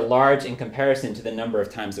particular, large in comparison to the number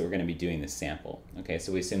of times that we're going to be doing this sample. Okay,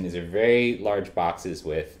 so we assume these are very large boxes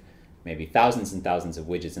with maybe thousands and thousands of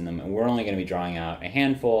widgets in them, and we're only going to be drawing out a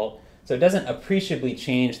handful. So it doesn't appreciably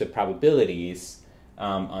change the probabilities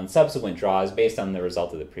on subsequent draws based on the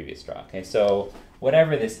result of the previous draw. Okay, so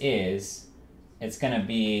whatever this is, it's going to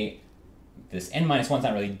be, this n minus 1 is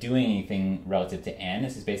not really doing anything relative to n.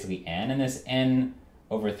 This is basically n, and this n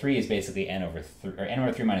over 3 is basically n over 3, or n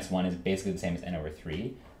over 3 minus 1 is basically the same as n over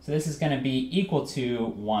 3. So this is going to be equal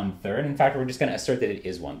to 1/3. In fact, we're just going to assert that it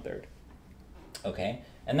is 1/3. Okay,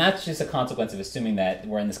 and that's just a consequence of assuming that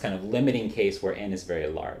we're in this kind of limiting case where n is very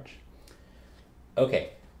large. Okay,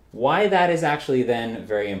 why that is actually then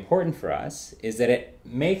very important for us is that it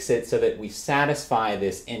makes it so that we satisfy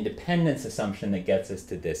this independence assumption that gets us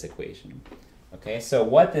to this equation. Okay, so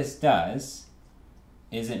what this does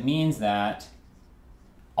is it means that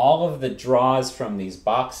all of the draws from these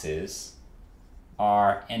boxes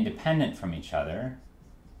are independent from each other,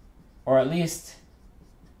 or at least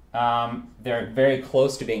they're very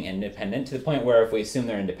close to being independent, to the point where if we assume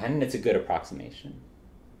they're independent, it's a good approximation.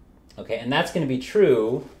 Okay, and that's going to be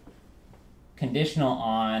true conditional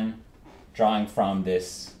on drawing from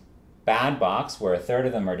this bad box where a third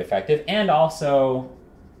of them are defective, and also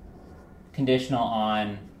conditional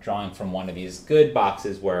on drawing from one of these good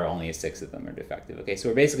boxes where only a sixth of them are defective. Okay, so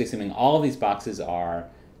we're basically assuming all of these boxes are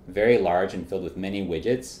very large and filled with many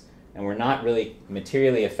widgets, and we're not really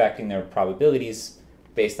materially affecting their probabilities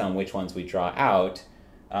based on which ones we draw out.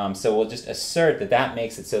 So we'll just assert that that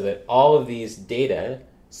makes it so that all of these data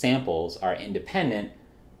samples are independent,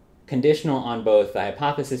 conditional on both the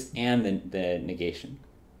hypothesis and the negation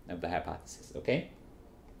of the hypothesis, okay?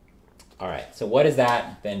 All right, so what does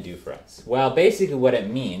that then do for us? Well, basically what it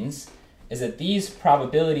means is that these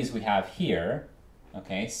probabilities we have here,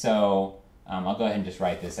 Okay, so I'll go ahead and just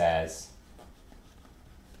write this as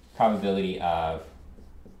probability of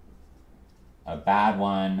a bad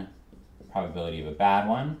one, probability of a bad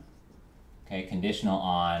one. Okay, conditional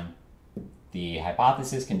on the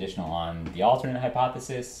hypothesis, conditional on the alternate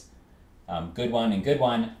hypothesis, good one and good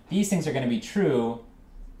one. These things are going to be true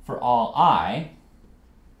for all I,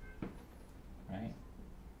 right?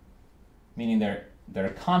 Meaning they're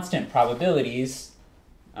constant probabilities,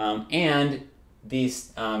 and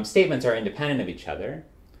these statements are independent of each other,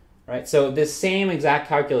 right? So this same exact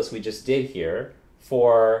calculus we just did here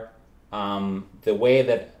for the way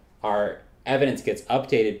that our evidence gets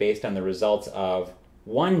updated based on the results of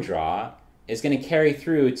one draw is going to carry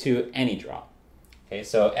through to any draw. Okay,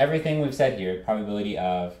 so everything we've said here, probability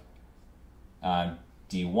of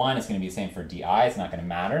D1 is going to be the same for DI. It's not going to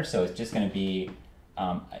matter. So it's just going to be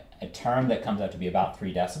a term that comes out to be about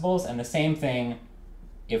 3 decibels. And the same thing,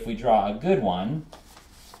 if we draw a good one,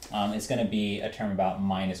 it's going to be a term about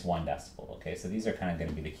 -1 decibel. Okay, so these are kind of going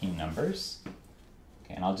to be the key numbers.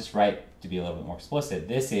 Okay, and I'll just write to be a little bit more explicit.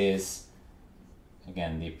 This is,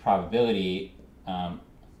 again, the probability,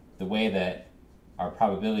 the way that our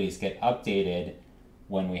probabilities get updated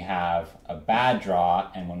when we have a bad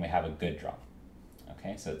draw and when we have a good draw.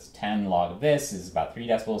 Okay, so it's 10 log of this is about 3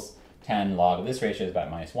 decibels, 10 log of this ratio is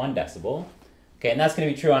about -1 decibel. Okay, and that's going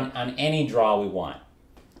to be true on any draw we want.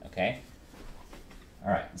 Okay,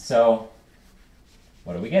 all right, so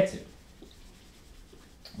what do we get to?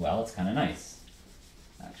 Well, it's kind of nice,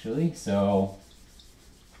 actually. So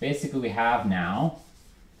basically we have now,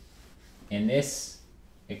 in this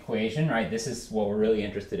equation, right, this is what we're really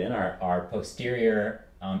interested in, our posterior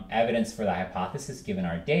evidence for the hypothesis given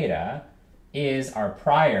our data is our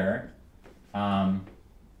prior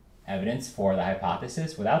evidence for the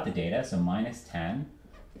hypothesis without the data, so -10,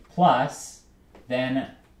 plus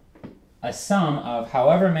then a sum of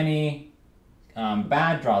however many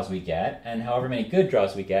bad draws we get and however many good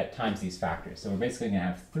draws we get times these factors. So we're basically going to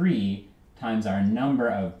have 3 times our number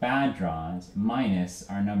of bad draws minus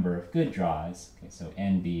our number of good draws. Okay, so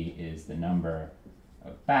NB is the number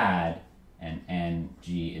of bad and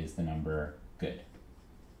NG is the number good.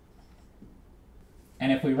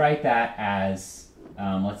 And if we write that as,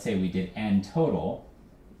 let's say we did N total,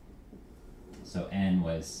 so N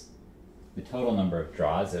was the total number of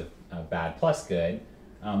draws of bad plus good,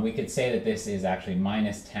 we could say that this is actually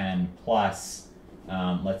 -10 plus,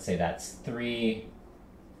 let's say that's 3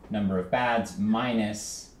 number of bads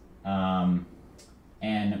minus N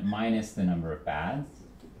minus the number of bads,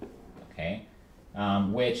 okay?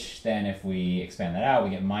 Which then if we expand that out, we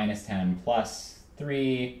get -10 plus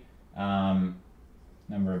 3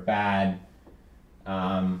 number of bad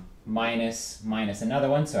minus another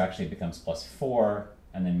one, so actually it becomes +4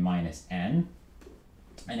 and then -N.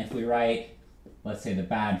 And if we write, let's say, the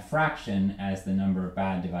bad fraction as the number of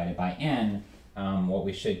bad divided by N, what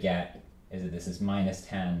we should get is that this is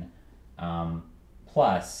 -10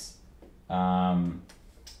 plus,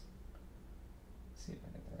 let's see if I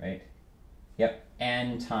get that right. Yep,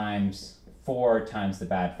 N times 4 times the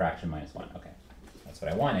bad fraction minus 1. Okay, that's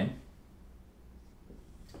what I wanted.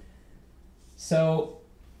 So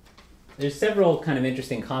there's several kind of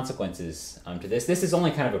interesting consequences to this. This is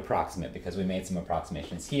only kind of approximate because we made some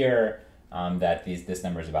approximations here that this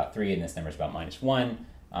number is about 3 and this number is about -1.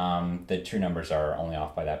 The true numbers are only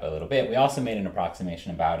off by that by a little bit. We also made an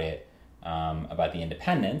approximation about it, about the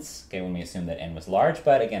independence, okay, when we assumed that N was large,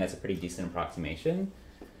 but again, it's a pretty decent approximation.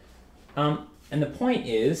 And the point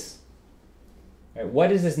is, right, what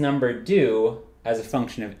does this number do as a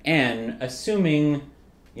function of N, assuming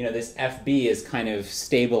this FB is kind of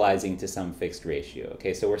stabilizing to some fixed ratio?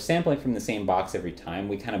 Okay, so we're sampling from the same box every time.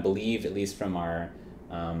 We kind of believe, at least from our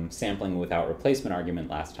sampling without replacement argument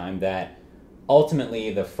last time, that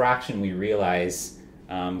ultimately the fraction we realize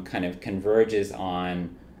kind of converges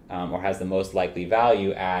on or has the most likely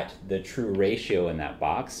value at the true ratio in that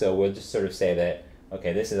box. So we'll just sort of say that,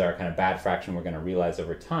 okay, this is our kind of bad fraction we're going to realize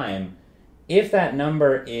over time. If that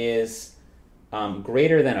number is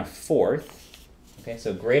greater than 1/4, okay,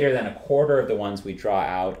 so greater than 1/4 of the ones we draw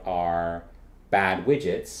out are bad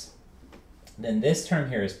widgets, then this term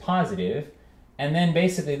here is positive, and then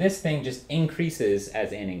basically this thing just increases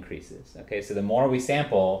as N increases. Okay, so the more we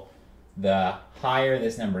sample, the higher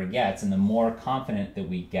this number gets, and the more confident that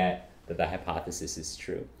we get that the hypothesis is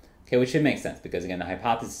true. Okay, which should make sense, because again, the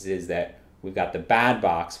hypothesis is that we've got the bad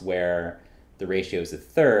box where the ratio is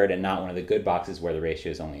 1/3 and not one of the good boxes where the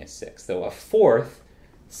ratio is only 1/6. So 1/4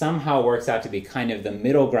 somehow works out to be kind of the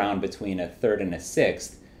middle ground between 1/3 and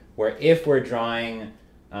 1/6, where if we're drawing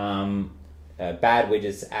bad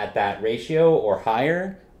widgets at that ratio or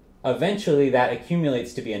higher, eventually that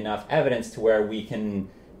accumulates to be enough evidence to where we can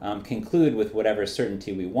conclude with whatever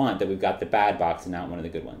certainty we want that we've got the bad box and not one of the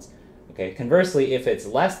good ones. Okay. Conversely, if it's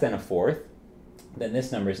less than a fourth, then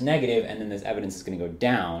this number is negative, and then this evidence is going to go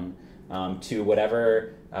down to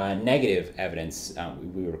whatever negative evidence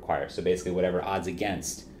we require. So basically whatever odds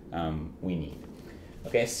against we need.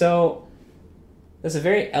 Okay, so that's a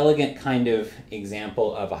very elegant kind of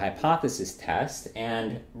example of a hypothesis test,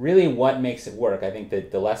 and really what makes it work, I think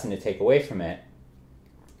that the lesson to take away from it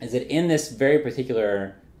is that in this very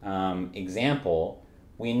particular example,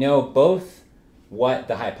 we know both what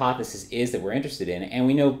the hypothesis is that we're interested in, and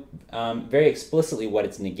we know very explicitly what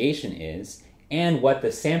its negation is, and what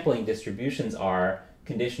the sampling distributions are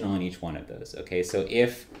conditional on each one of those. Okay, so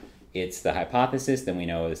if it's the hypothesis, then we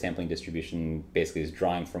know the sampling distribution basically is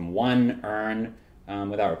drawing from one urn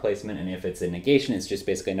without replacement, and if it's a negation, it's just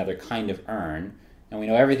basically another kind of urn, and we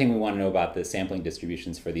know everything we want to know about the sampling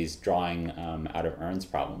distributions for these drawing out of urns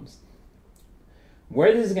problems.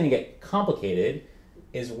 Where this is going to get complicated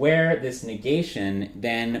is where this negation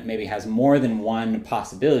then maybe has more than one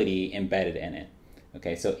possibility embedded in it.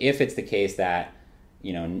 Okay, so if it's the case that,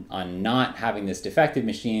 you know, on not having this defective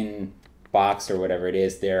machine box or whatever it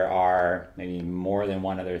is, there are maybe more than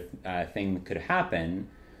one other thing that could happen,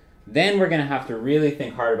 then we're going to have to really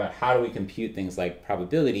think hard about how do we compute things like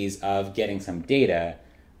probabilities of getting some data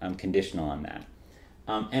conditional on that.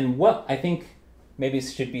 And what I think maybe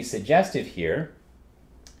should be suggestive here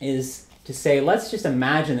is to say, let's just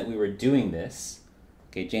imagine that we were doing this.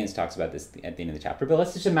 Okay, Jaynes talks about this at the end of the chapter, but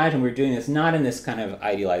let's just imagine we're doing this not in this kind of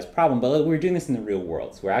idealized problem, but we're doing this in the real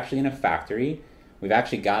world. So we're actually in a factory. We've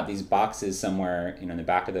actually got these boxes somewhere, you know, in the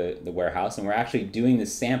back of the warehouse, and we're actually doing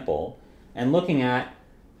this sample and looking at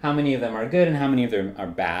how many of them are good and how many of them are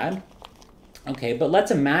bad. Okay, but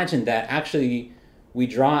let's imagine that actually we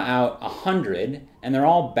draw out 100 and they're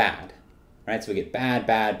all bad, right? So we get bad,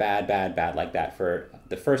 bad, bad, bad, bad, like that for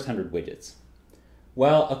the first 100 widgets.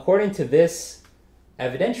 Well, according to this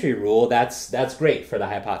evidentiary rule, that's great for the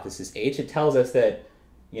hypothesis H. It tells us that,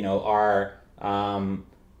 you know, our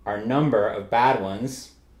number of bad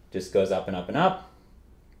ones just goes up and up and up,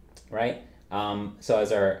 right? So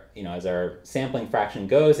as our sampling fraction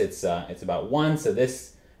goes, it's about 1. So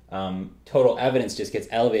this total evidence just gets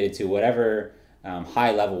elevated to whatever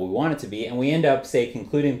high level we want it to be, and we end up, say,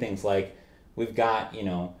 concluding things like we've got, you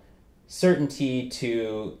know, certainty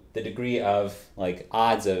to the degree of like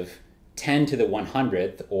odds of 10 to the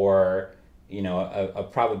 100th, or, you know, a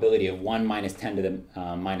probability of 1 minus 10 to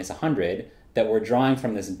the minus 100 that we're drawing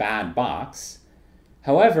from this bad box.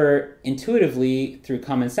 However, intuitively, through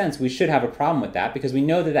common sense, we should have a problem with that, because we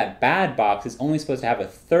know that that bad box is only supposed to have a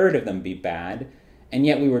third of them be bad, and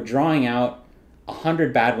yet we were drawing out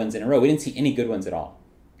 100 bad ones in a row. We didn't see any good ones at all.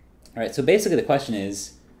 All right, so basically the question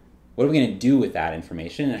is, what are we going to do with that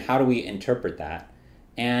information, and how do we interpret that?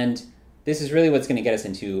 And this is really what's going to get us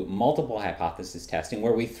into multiple hypothesis testing,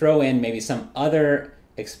 where we throw in maybe some other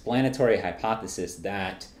explanatory hypothesis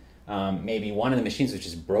that maybe one of the machines was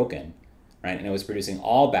just broken, right? And it was producing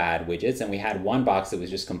all bad widgets, and we had one box that was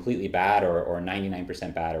just completely bad, or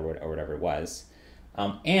 99% bad, or whatever it was.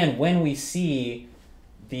 And when we see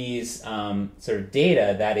these sort of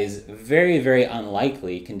data that is very, very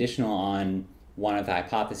unlikely, conditional on one of the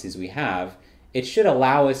hypotheses we have, it should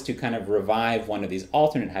allow us to kind of revive one of these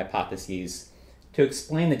alternate hypotheses to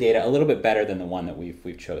explain the data a little bit better than the one that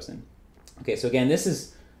we've chosen. Okay, so again, this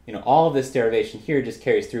is, you know, all of this derivation here just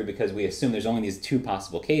carries through because we assume there's only these two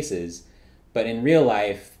possible cases, but in real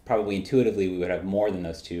life, probably intuitively, we would have more than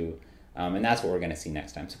those two, and that's what we're going to see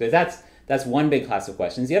next time. So because that's one big class of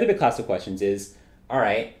questions. The other big class of questions is, all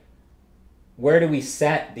right, where do we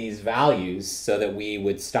set these values so that we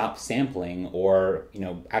would stop sampling, or, you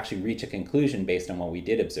know, actually reach a conclusion based on what we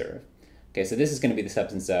did observe? Okay, so this is going to be the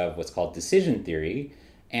substance of what's called decision theory,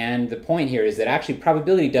 and the point here is that actually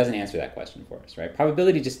probability doesn't answer that question for us, right?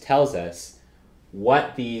 Probability just tells us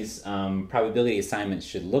what these probability assignments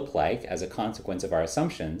should look like as a consequence of our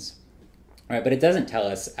assumptions, right? But it doesn't tell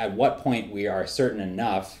us at what point we are certain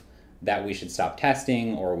enough that we should stop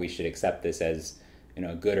testing, or we should accept this as, you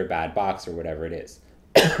know, a good or bad box, or whatever it is.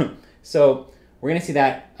 So we're going to see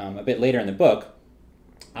that a bit later in the book,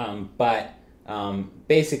 but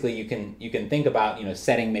basically you can think about, you know,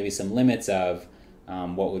 setting maybe some limits of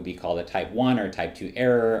what would be called a type 1 or type 2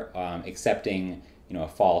 error, accepting, you know, a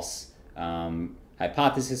false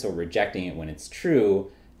hypothesis, or rejecting it when it's true.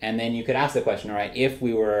 And then you could ask the question, all right, if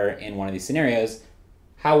we were in one of these scenarios,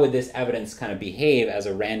 how would this evidence kind of behave as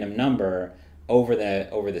a random number over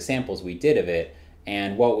the samples we did of it,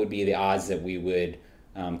 and what would be the odds that we would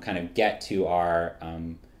kind of get to our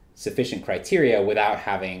sufficient criteria without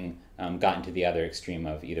having gotten to the other extreme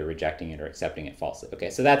of either rejecting it or accepting it falsely. Okay,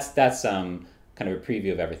 so that's kind of a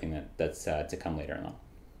preview of everything that's to come later on.